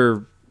 They're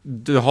under,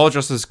 the Hall of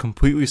Justice is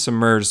completely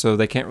submerged, so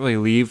they can't really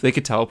leave. They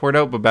could teleport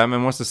out, but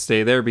Batman wants to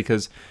stay there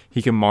because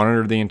he can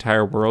monitor the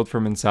entire world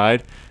from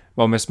inside.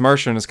 while Miss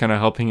Martian is kind of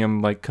helping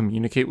him like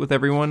communicate with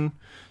everyone.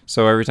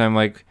 So every time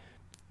like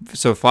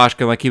so Flash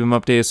can like keep him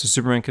updated, so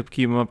Superman could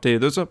keep him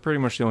updated. Those are pretty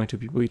much the only two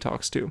people he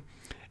talks to.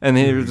 And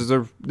then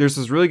there's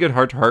this really good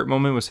heart to heart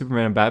moment with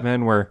Superman and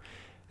Batman where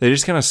they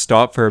just kind of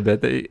stop for a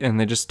bit and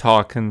they just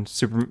talk. And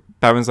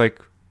Batman's like,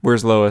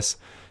 "Where's Lois?"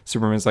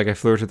 Superman's like, "I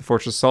flew her to the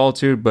Fortress of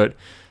Solitude, but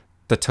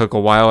that took a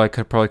while. I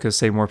could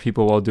save more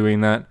people while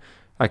doing that.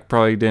 I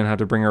probably didn't have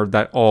to bring her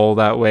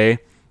that way."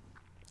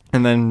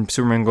 And then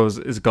Superman goes,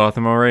 "Is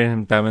Gotham alright?"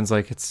 And Batman's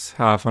like, "It's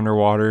half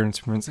underwater." And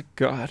Superman's like,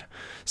 "God."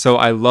 So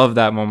I love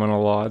that moment a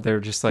lot. They're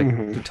just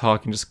like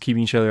talking, just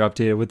keeping each other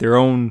updated with their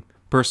own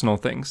personal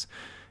things.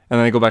 And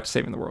then they go back to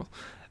saving the world.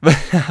 But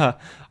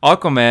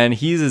Aquaman,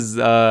 he's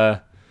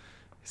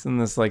in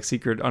this like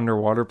secret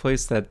underwater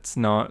place that's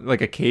not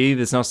like a cave.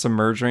 It's not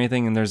submerged or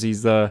anything. And there's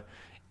these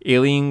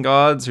alien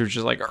gods who are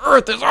just like,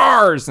 "Earth is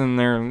ours," and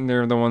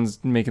they're the ones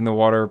making the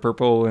water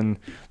purple. And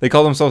they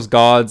call themselves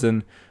gods.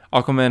 And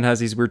Aquaman has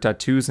these weird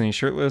tattoos and he's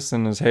shirtless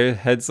and his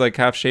head's like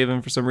half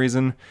shaven for some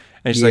reason.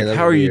 And she's like,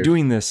 "How are you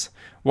doing this?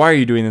 Why are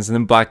you doing this?" And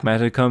then Black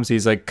Manta comes.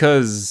 He's like,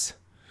 "'Cause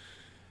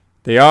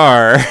they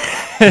are."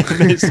 And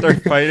they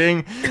start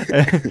fighting.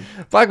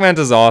 Black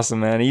Manta's awesome,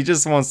 man. He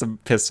just wants to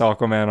piss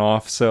Aquaman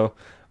off. So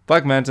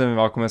Black Manta and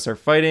Aquaman start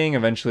fighting.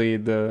 Eventually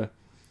the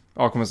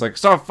Aquaman's like,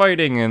 "Stop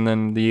fighting." And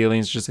then the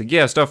alien's just like,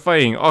 "Yeah, stop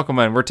fighting.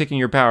 Aquaman, we're taking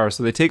your power."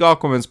 So they take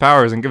Aquaman's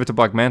powers and give it to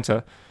Black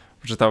Manta,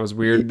 which I thought was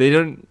weird. They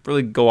didn't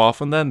really go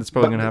off on that. That's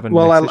probably going to happen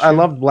Well, next I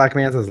loved Black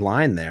Manta's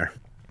line there.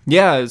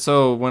 Yeah,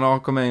 so when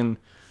Aquaman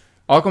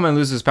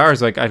loses his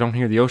powers, like, "I don't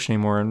hear the ocean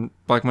anymore." And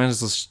Black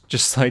Manta's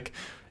just like,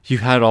 "You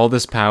had all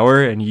this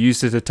power and you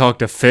used it to talk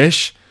to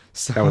fish?"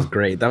 So That was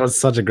great. That was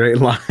such a great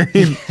line.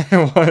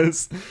 it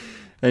was.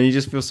 And he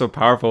just feels so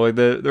powerful. Like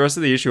the rest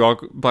of the issue,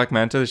 Black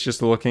Manta is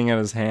just looking at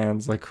his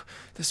hands like,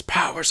 "This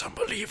power's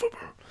unbelievable."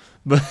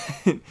 But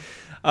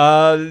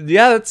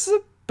yeah, that's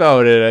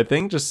about it, I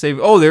think. Just save.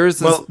 Oh, there is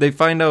this. Well, they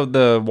find out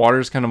the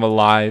water's kind of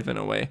alive in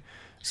a way.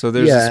 So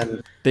there's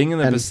this thing in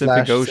the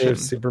Pacific Ocean.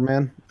 Saves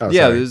Superman. Oh,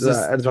 yeah, I just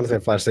want to say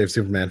Flash saves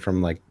Superman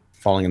from like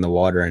falling in the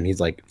water, and he's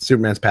like,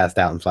 Superman's passed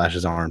out in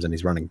Flash's arms, and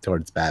he's running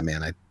towards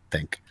Batman, I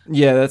think.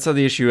 Yeah, that's how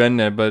the issue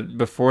ended. But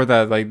before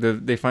that, like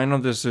they find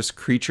out there's this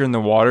creature in the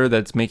water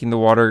that's making the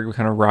water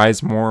kind of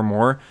rise more and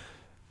more.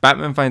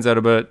 Batman finds out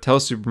about it,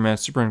 tells Superman.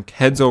 Superman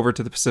heads over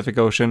to the Pacific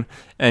Ocean,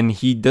 and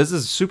he does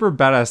this super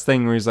badass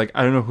thing where he's like,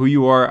 "I don't know who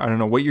you are, I don't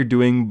know what you're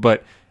doing,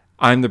 but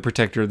I'm the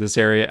protector of this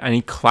area." And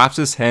he claps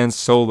his hands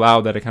so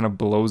loud that it kind of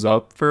blows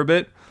up for a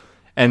bit.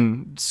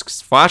 And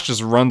Flash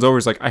just runs over.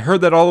 He's like, "I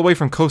heard that all the way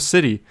from Coast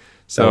City."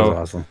 So that was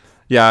awesome.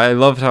 Yeah, I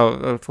loved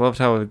how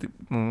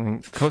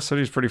Coast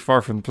City is pretty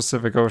far from the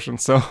Pacific Ocean.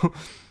 So,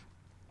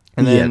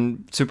 and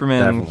then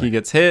Superman, definitely. He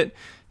gets hit.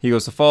 He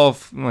goes to fall,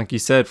 like you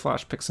said.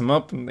 Flash picks him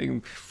up, and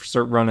they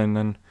start running.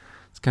 And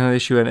it's kind of the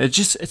issue. And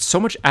it's so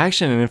much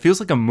action, and it feels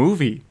like a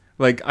movie.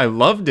 Like, I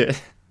loved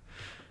it.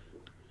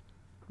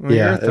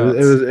 Yeah, it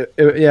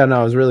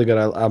was really good.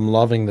 I'm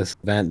loving this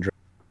event.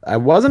 I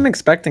wasn't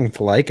expecting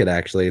to like it,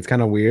 actually. It's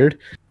kind of weird.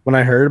 When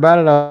I heard about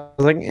it, I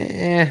was like,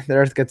 the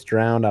Earth gets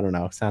drowned. I don't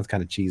know. It sounds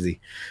kind of cheesy.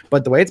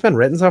 But the way it's been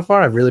written so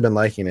far, I've really been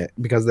liking it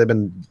because they've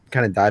been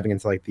kind of diving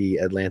into like the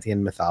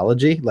Atlantean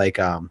mythology. Like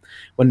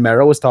when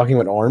Mera was talking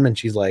with Orm and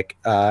she's like,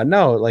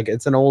 no, like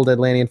it's an old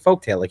Atlantean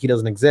folktale. Like he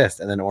doesn't exist.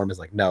 And then Orm is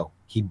like, no,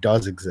 he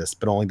does exist,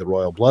 but only the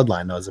royal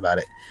bloodline knows about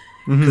it.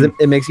 Because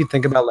it makes you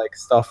think about like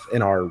stuff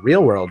in our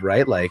real world,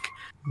 right? Like,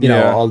 you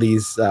know,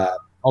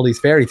 all these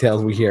fairy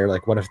tales we hear,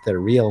 like what if they're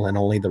real and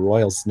only the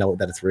royals know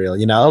that it's real,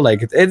 you know?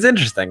 Like it's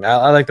interesting.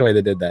 I like the way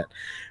they did that.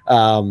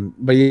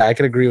 But yeah, I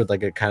could agree with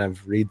like it kind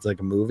of reads like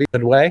a movie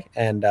good way.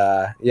 And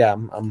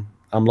I'm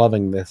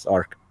loving this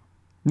arc.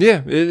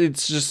 Yeah,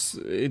 it's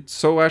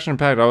so action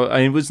packed.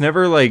 I was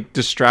never like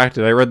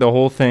distracted. I read the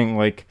whole thing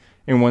like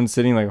in one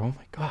sitting, like, oh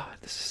my god,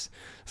 this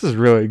is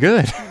really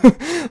good.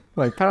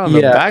 Like pat on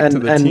the back to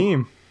the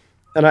team.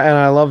 And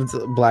I loved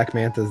Black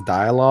Manta's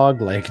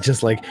dialogue, like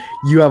just like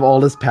you have all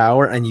this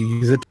power and you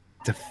use it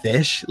to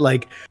fish.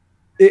 Like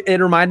it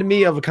reminded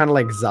me of a kind of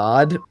like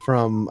Zod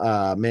from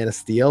Man of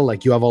Steel.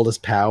 Like you have all this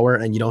power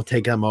and you don't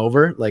take them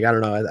over. Like I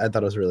don't know, I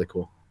thought it was really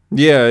cool.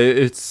 Yeah,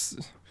 it's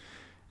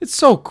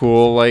so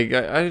cool. Like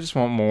I just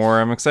want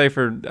more. I'm excited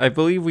for. I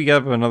believe we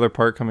have another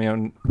part coming out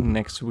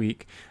next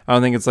week. I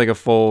don't think it's like a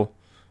full.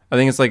 I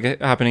think it's like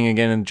happening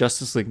again in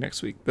Justice League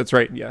next week. That's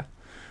right. Yeah.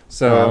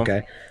 So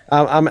okay,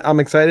 I'm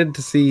excited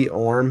to see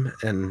Orm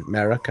and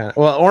Mera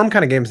Orm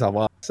kind of gave himself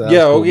up. So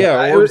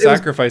yeah, cool. Orm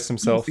sacrificed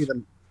himself.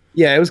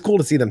 Yeah, it was cool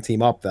to see them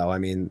team up, though. I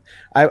mean,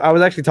 I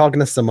was actually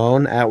talking to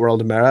Simone at World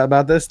of Mera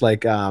about this.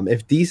 Like,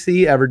 if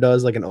DC ever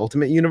does like an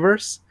Ultimate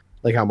Universe,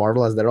 like how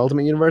Marvel has their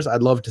Ultimate Universe,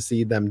 I'd love to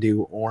see them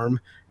do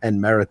Orm and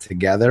Mera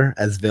together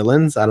as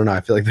villains. I don't know.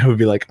 I feel like that would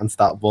be like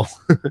unstoppable.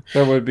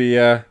 That would be.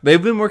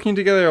 They've been working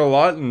together a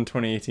lot in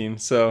 2018.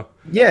 So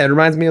yeah, it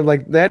reminds me of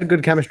like they had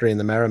good chemistry in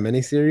the Mera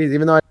miniseries.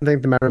 Even though I don't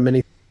think the Mera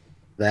mini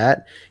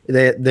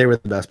they were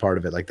the best part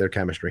of it, like their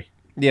chemistry.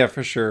 Yeah,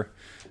 for sure.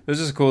 was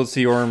just cool to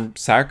see Orm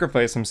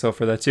sacrifice himself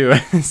for that too.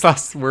 His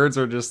last words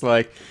were just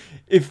like,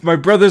 "If my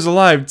brother's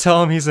alive,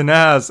 tell him he's an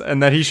ass,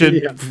 and that he should."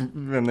 Yeah.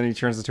 And then he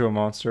turns into a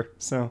monster.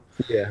 So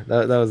Yeah,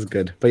 that was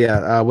good. But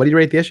yeah, what do you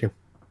rate the issue?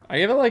 I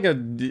give it like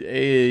an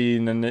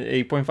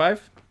 8.5.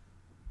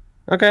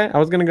 Okay, I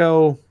was gonna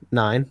go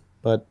 9,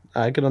 but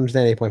I could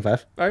understand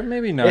 8.5.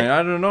 Maybe 9.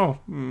 I don't know.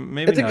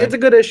 Maybe 9. It's a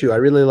good issue. I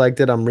really liked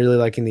it. I'm really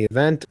liking the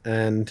event,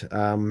 and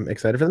I'm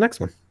excited for the next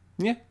one.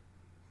 Yeah,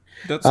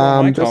 that's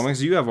all my just-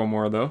 comics. You have one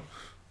more though.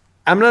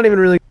 I'm not even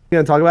really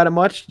gonna talk about it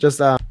much.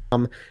 Just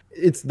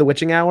it's the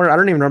Witching Hour. I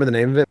don't even remember the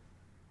name of it.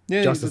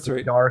 Yeah, Justice that's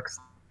right. Dark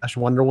 /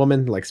 Wonder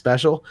Woman like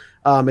special.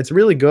 It's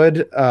really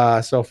good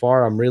so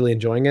far. I'm really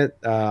enjoying it.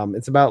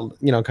 It's about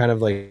kind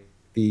of like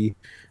the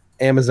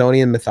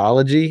Amazonian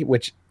mythology,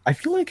 which I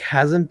feel like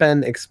hasn't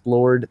been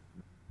explored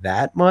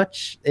that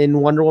much in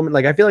Wonder Woman.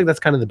 Like I feel like that's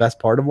kind of the best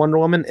part of Wonder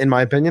Woman, in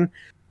my opinion.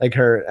 Like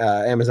her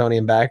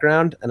Amazonian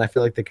background, and I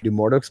feel like they could do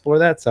more to explore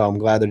that. So I'm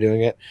glad they're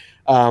doing it.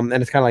 And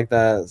it's kind of like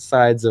the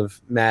sides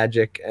of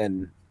magic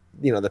and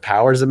the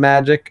powers of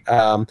magic.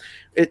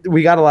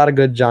 We got a lot of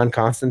good John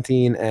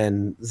Constantine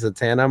and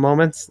Zatanna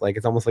moments. Like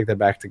it's almost like they're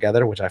back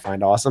together, which I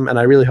find awesome. And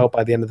I really hope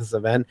by the end of this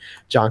event,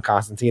 John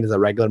Constantine is a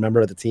regular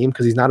member of the team,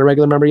 because he's not a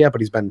regular member yet,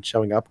 but he's been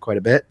showing up quite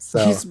a bit.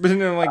 So He's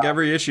been in like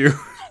every issue.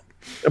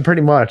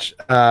 pretty much.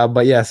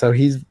 But yeah, so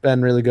he's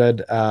been really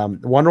good.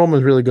 Wonder Woman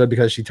was really good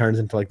because she turns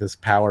into like this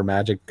power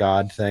magic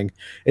god thing.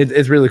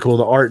 It's really cool.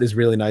 The art is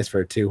really nice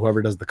for it too.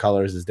 Whoever does the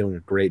colors is doing a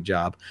great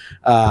job.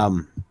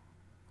 I'm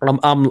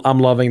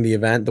loving the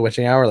event, the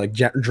Witching Hour, like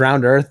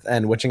Drowned Earth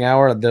and Witching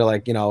Hour. They're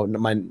like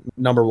my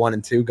number 1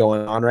 and 2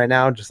 going on right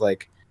now. Just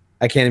like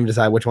I can't even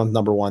decide which one's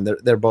number 1.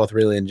 They're both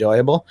really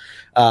enjoyable.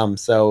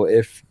 So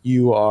if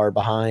you are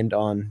behind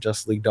on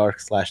Justice League Dark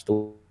 /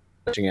 the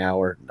Witching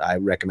Hour, I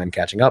recommend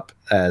catching up,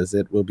 as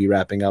it will be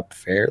wrapping up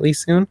fairly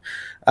soon.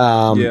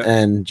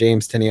 And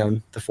James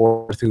Tynion the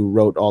fourth, who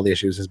wrote all the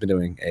issues, has been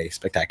doing a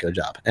spectacular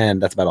job.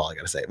 And that's about all I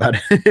got to say about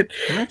it.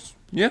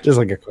 Yeah, just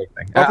like a quick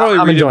thing. I'll probably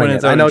read it when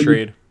it's out in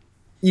trade.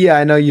 Yeah,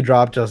 I know you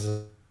dropped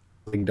Justice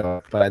League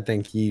Dark, but I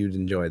think you'd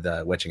enjoy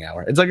the Witching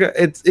Hour. It's like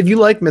it's if you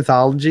like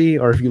mythology,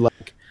 or if you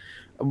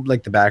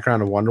like the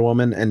background of Wonder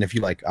Woman, and if you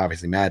like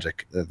obviously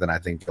magic, then I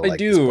think you'll like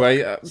this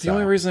book. The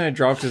only reason I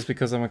dropped is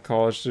because I'm a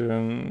college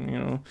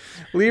student.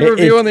 Leave a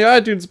review on the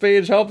iTunes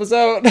page, help us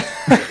out.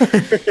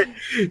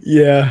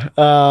 Yeah,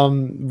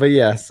 but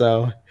yeah,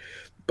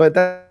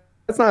 but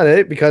that's not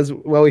it, because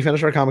we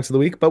finished our comics of the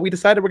week, but we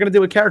decided we're going to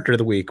do a character of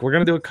the week. We're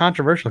going to do a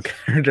controversial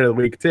character of the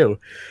week too.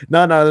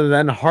 None other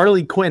than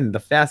Harley Quinn, the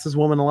fastest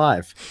woman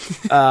alive.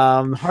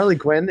 Harley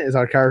Quinn is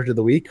our character of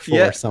the week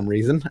for some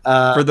reason.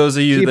 For those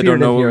of you that don't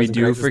know what we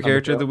do for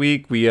character of the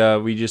week, we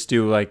just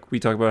do we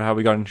talk about how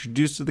we got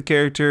introduced to the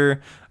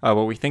character,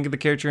 what we think of the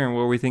character, and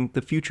where we think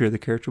the future of the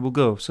character will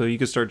go. So you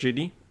can start,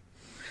 JD.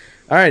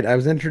 All right, I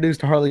was introduced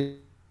to Harley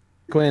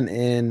Quinn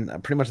in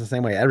pretty much the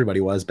same way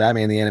everybody was.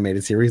 Batman the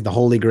Animated Series, the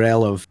holy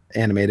grail of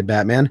animated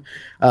Batman.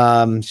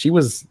 She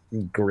was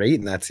great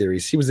in that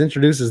series. She was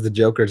introduced as the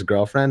Joker's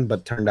girlfriend,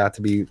 but turned out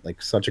to be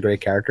like such a great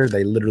character.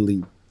 They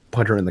literally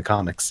put her in the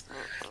comics.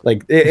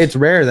 Like it's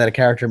rare that a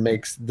character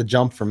makes the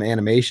jump from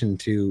animation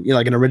to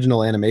like an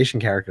original animation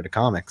character to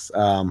comics.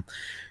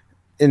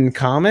 In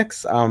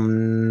comics,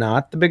 I'm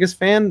not the biggest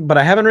fan, but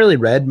I haven't really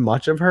read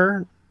much of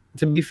her,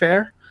 to be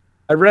fair.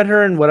 I've read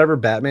her in whatever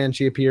Batman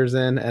she appears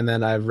in, and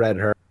then I read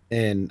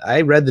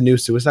the new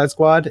Suicide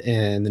Squad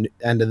in the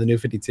end of the New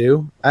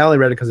 52. I only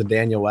read it because of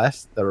Daniel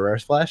West, the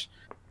Reverse Flash.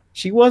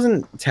 She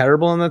wasn't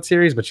terrible in that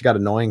series, but she got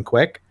annoying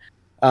quick.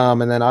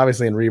 And then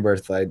obviously in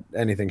Rebirth,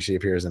 anything she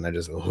appears in, I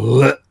just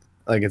like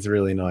it's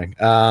really annoying.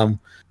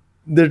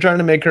 They're trying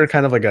to make her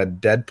kind of like a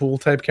Deadpool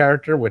type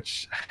character,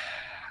 which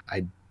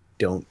I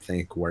don't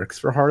think works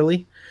for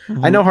Harley.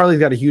 Mm-hmm. I know Harley's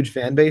got a huge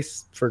fan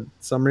base for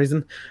some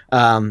reason.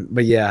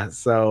 But yeah,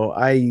 so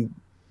I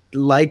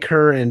like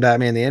her in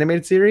Batman the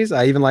Animated Series.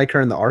 I even like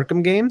her in the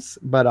Arkham games,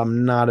 but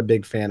I'm not a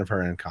big fan of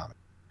her in comics.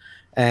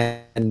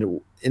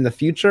 And in the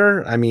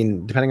future, I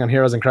mean, depending on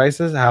Heroes in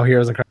Crisis,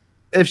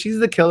 if she's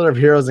the killer of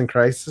Heroes in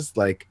Crisis,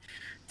 like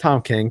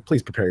Tom King,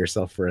 please prepare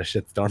yourself for a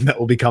shitstorm that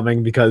will be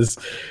coming, because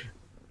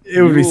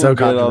it would be so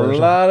controversial.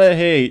 A lot of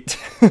hate.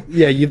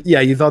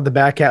 You thought the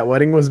Batcat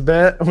wedding was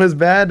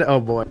bad? Oh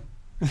boy.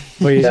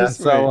 But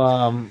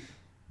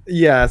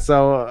yeah,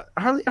 so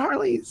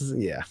Harley's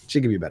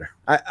she could be better.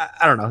 I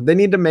don't know. They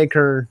need to make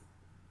her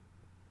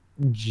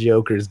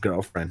Joker's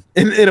girlfriend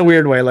in a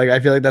weird way. Like I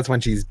feel like that's when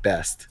she's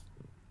best.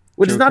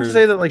 Which is not to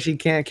say that she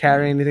can't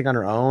carry anything on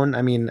her own.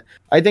 I mean,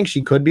 I think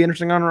she could be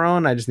interesting on her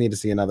own. I just need to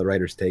see another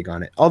writer's take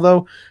on it.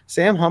 Although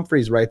Sam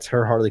Humphries writes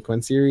her Harley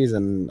Quinn series,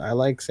 and I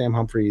like Sam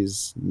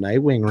Humphries'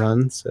 Nightwing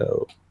run,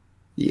 so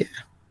yeah.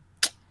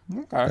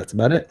 Okay. That's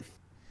about it.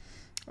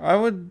 I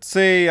would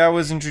say I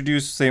was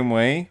introduced the same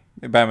way,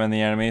 Batman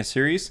the Animated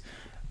Series.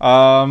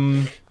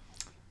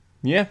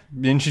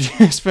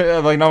 Introduced,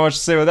 but not much to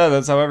say about that.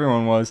 That's how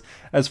everyone was.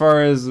 As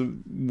far as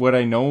what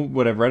I know,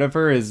 what I've read of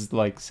her is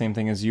same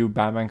thing as you,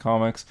 Batman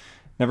comics.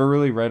 Never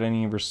really read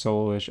any of her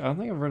solo issue. I don't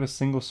think I've read a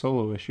single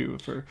solo issue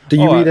of her. Do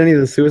you read any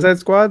of the Suicide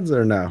Squads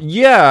or no?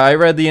 Yeah, I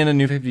read the end of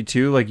New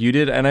 52 like you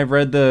did, and I've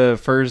read the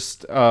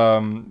first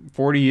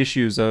 40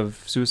 issues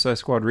of Suicide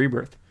Squad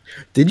Rebirth.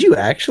 Did you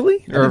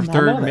actually? Or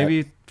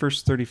maybe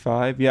first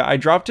 35. Yeah, I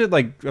dropped it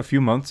like a few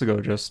months ago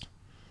just.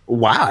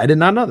 Wow, I did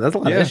not know that. That's a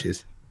lot of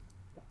issues.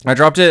 I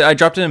dropped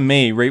it in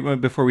May,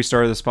 right before we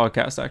started this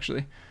podcast,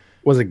 actually.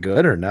 Was it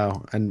good or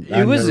no? And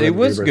it was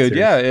good. Series.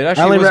 Yeah, it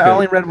actually was good. I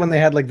only read when they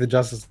had like the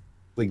Justice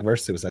League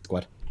versus Suicide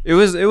Squad. It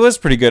was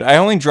pretty good. I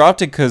only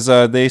dropped it because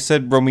they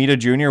said Romita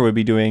Jr. would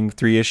be doing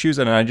 3 issues,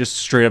 and I just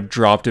straight up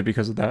dropped it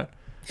because of that.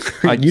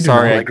 You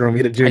don't like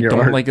Romita Jr. I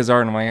don't like his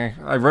art. And I'm like,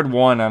 I read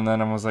one, and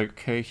then I was like,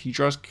 okay, he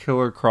draws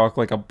Killer Croc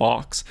like a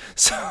box.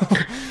 So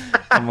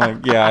I'm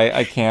like, yeah,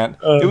 I can't.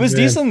 It was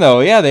decent though.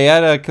 Yeah, they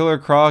had a Killer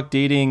Croc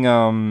dating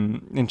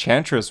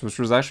Enchantress, which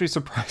was actually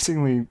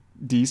surprisingly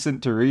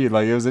decent to read.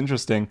 Like, it was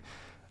interesting.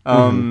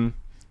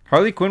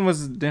 Harley Quinn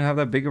didn't have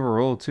that big of a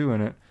role too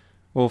in it.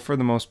 Well, for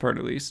the most part,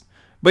 at least.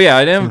 But yeah,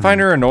 I didn't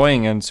find her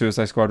annoying in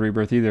Suicide Squad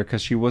Rebirth either,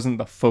 because she wasn't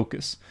the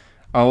focus.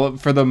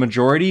 For the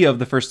majority of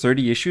the first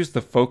 30 issues,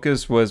 the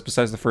focus was,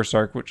 besides the first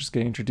arc, which is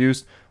getting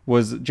introduced,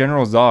 was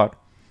General Zod.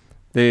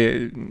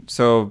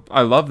 So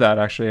I love that,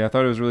 actually. I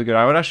thought it was really good.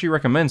 I would actually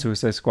recommend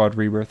Suicide Squad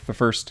Rebirth, the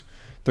first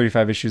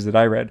 35 issues that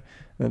I read.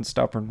 Then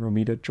stop when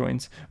Romita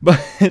joins.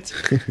 But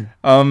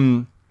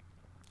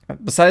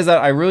besides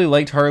that, I really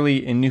liked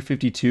Harley in New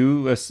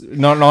 52.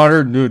 Not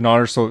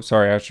her.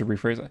 Sorry, I should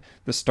rephrase that.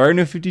 The start of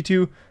New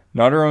 52,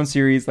 not her own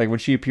series. Like when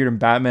she appeared in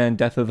Batman: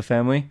 Death of the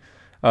Family,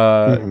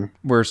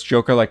 where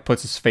Joker like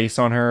puts his face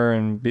on her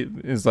and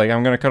is like,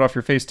 "I'm gonna cut off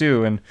your face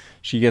too," and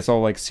she gets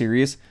all like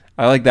serious.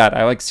 I like that.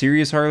 I like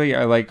serious Harley.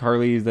 I like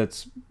Harley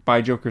that's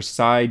by Joker's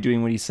side,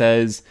 doing what he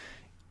says.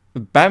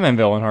 Batman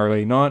villain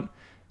Harley, not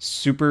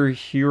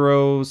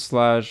superhero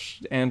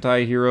 /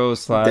 anti-hero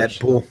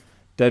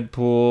 /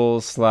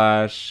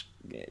 Deadpool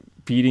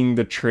 / beating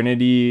the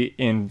Trinity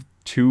in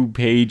 2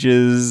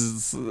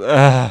 pages.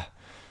 I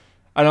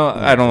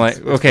don't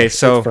like. Okay,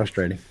 so it's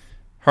frustrating.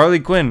 Harley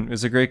Quinn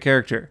is a great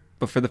character,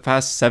 but for the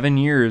past 7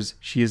 years,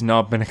 she has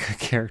not been a good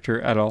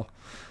character at all.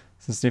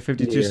 Since New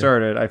 52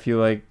 started, I feel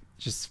like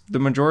just the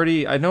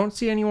majority. I don't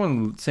see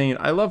anyone saying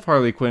I love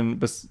Harley Quinn,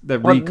 but that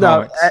read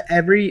comics.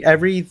 Every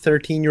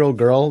 13-year-old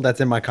girl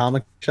that's in my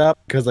comic shop,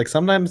 because like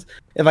sometimes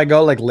if I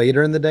go like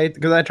later in the day,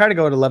 because I try to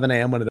go at 11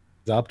 a.m. when it's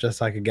up just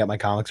so I could get my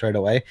comics right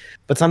away.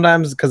 But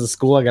sometimes because of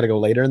school, I got to go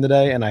later in the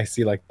day, and I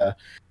see like the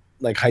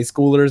high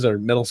schoolers or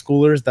middle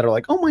schoolers that are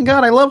like, "Oh my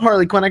god, I love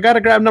Harley Quinn. I got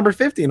to grab number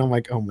 50." And I'm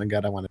like, "Oh my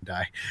god, I want to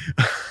die."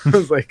 I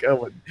was like,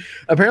 "Oh."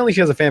 Apparently,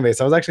 she has a fan base.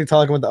 I was actually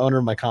talking with the owner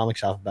of my comic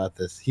shop about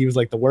this. He was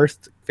like, "The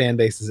worst fan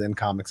bases in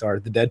comics are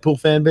the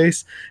Deadpool fan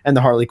base and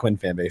the Harley Quinn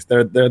fan base.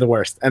 They're the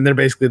worst, and they're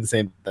basically the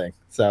same thing."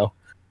 So,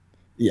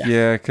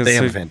 yeah, because they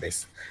have a fan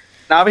base.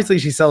 Now, obviously,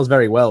 she sells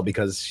very well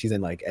because she's in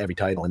like every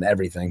title and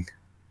everything.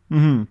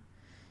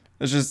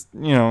 It's just,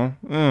 no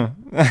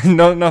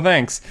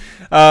thanks.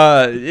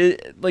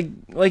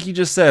 Like you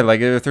just said,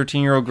 like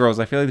 13-year-old girls,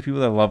 I feel like the people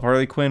that love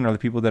Harley Quinn are the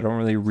people that don't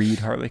really read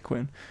Harley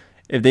Quinn.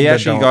 If they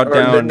actually got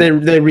down,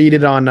 they read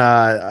it on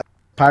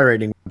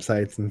pirating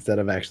websites instead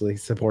of actually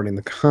supporting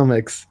the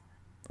comics,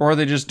 or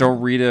they just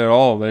don't read it at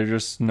all. They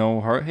just know,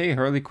 hey,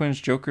 Harley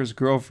Quinn's Joker's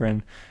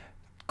girlfriend.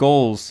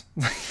 Goals.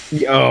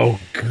 Oh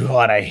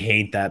god, I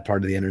hate that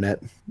part of the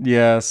internet.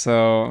 Yeah,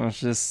 so it's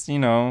just,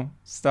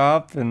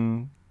 stop.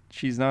 And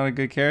she's not a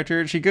good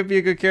character. She could be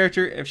a good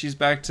character if she's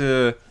back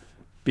to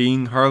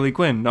being Harley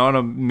Quinn, not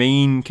a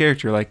main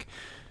character. Like,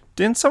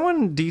 didn't someone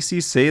in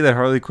DC say that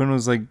Harley Quinn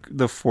was like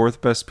the 4th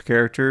best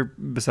character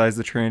besides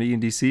the Trinity in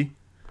DC?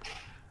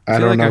 I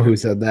don't know who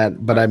said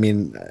that, but I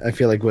mean, I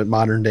feel like with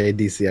modern day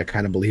DC, I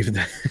kind of believe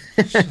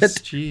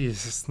that.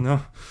 Jesus,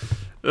 no.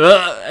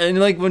 And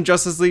like when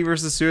Justice League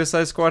versus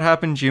Suicide Squad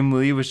happened, Jim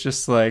Lee was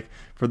just like,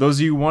 for those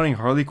of you wanting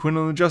Harley Quinn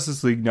on the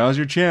Justice League, now's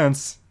your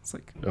chance. It's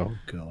like, oh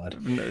god.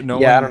 I don't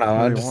know.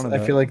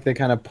 I feel like they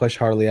kind of push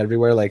Harley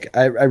everywhere. Like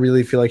I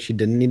really feel like she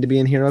didn't need to be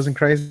in Heroes in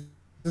Crisis,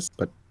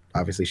 but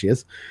obviously she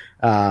is.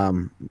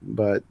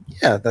 But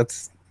yeah,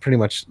 that's pretty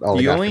much all.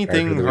 The only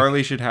thing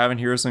Harley should have in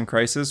Heroes in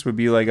Crisis would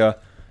be like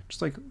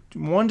just like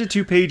 1 to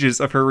 2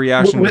 pages of her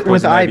reaction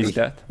with Ivy's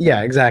death.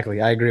 Yeah, exactly.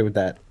 I agree with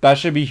that. That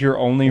should be her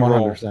only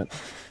 100%.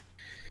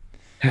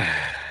 role.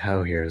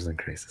 Oh, Heroes in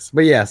Crisis.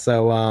 But yeah,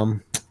 so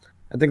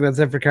I think that's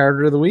it for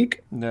Character of the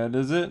Week. That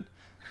is it.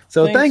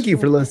 So thank you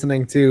for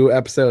listening to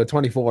episode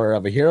 24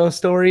 of A Hero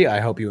Story. I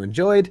hope you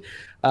enjoyed.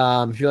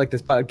 If you like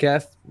this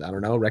podcast, I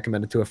don't know,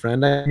 recommend it to a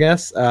friend, I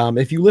guess.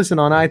 If you listen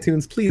on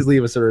iTunes, please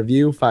leave us a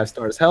review. 5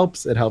 stars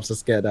helps. It helps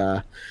us get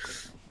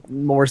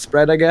more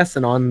spread, I guess,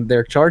 and on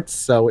their charts.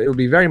 So it would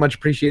be very much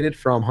appreciated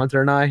from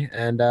Hunter and I.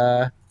 And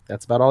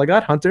that's about all I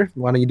got. Hunter,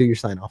 why don't you do your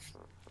sign off?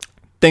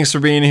 Thanks for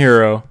being a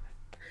hero.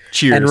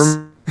 Cheers.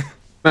 And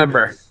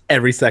remember,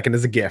 every second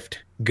is a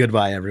gift.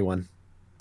 Goodbye, everyone.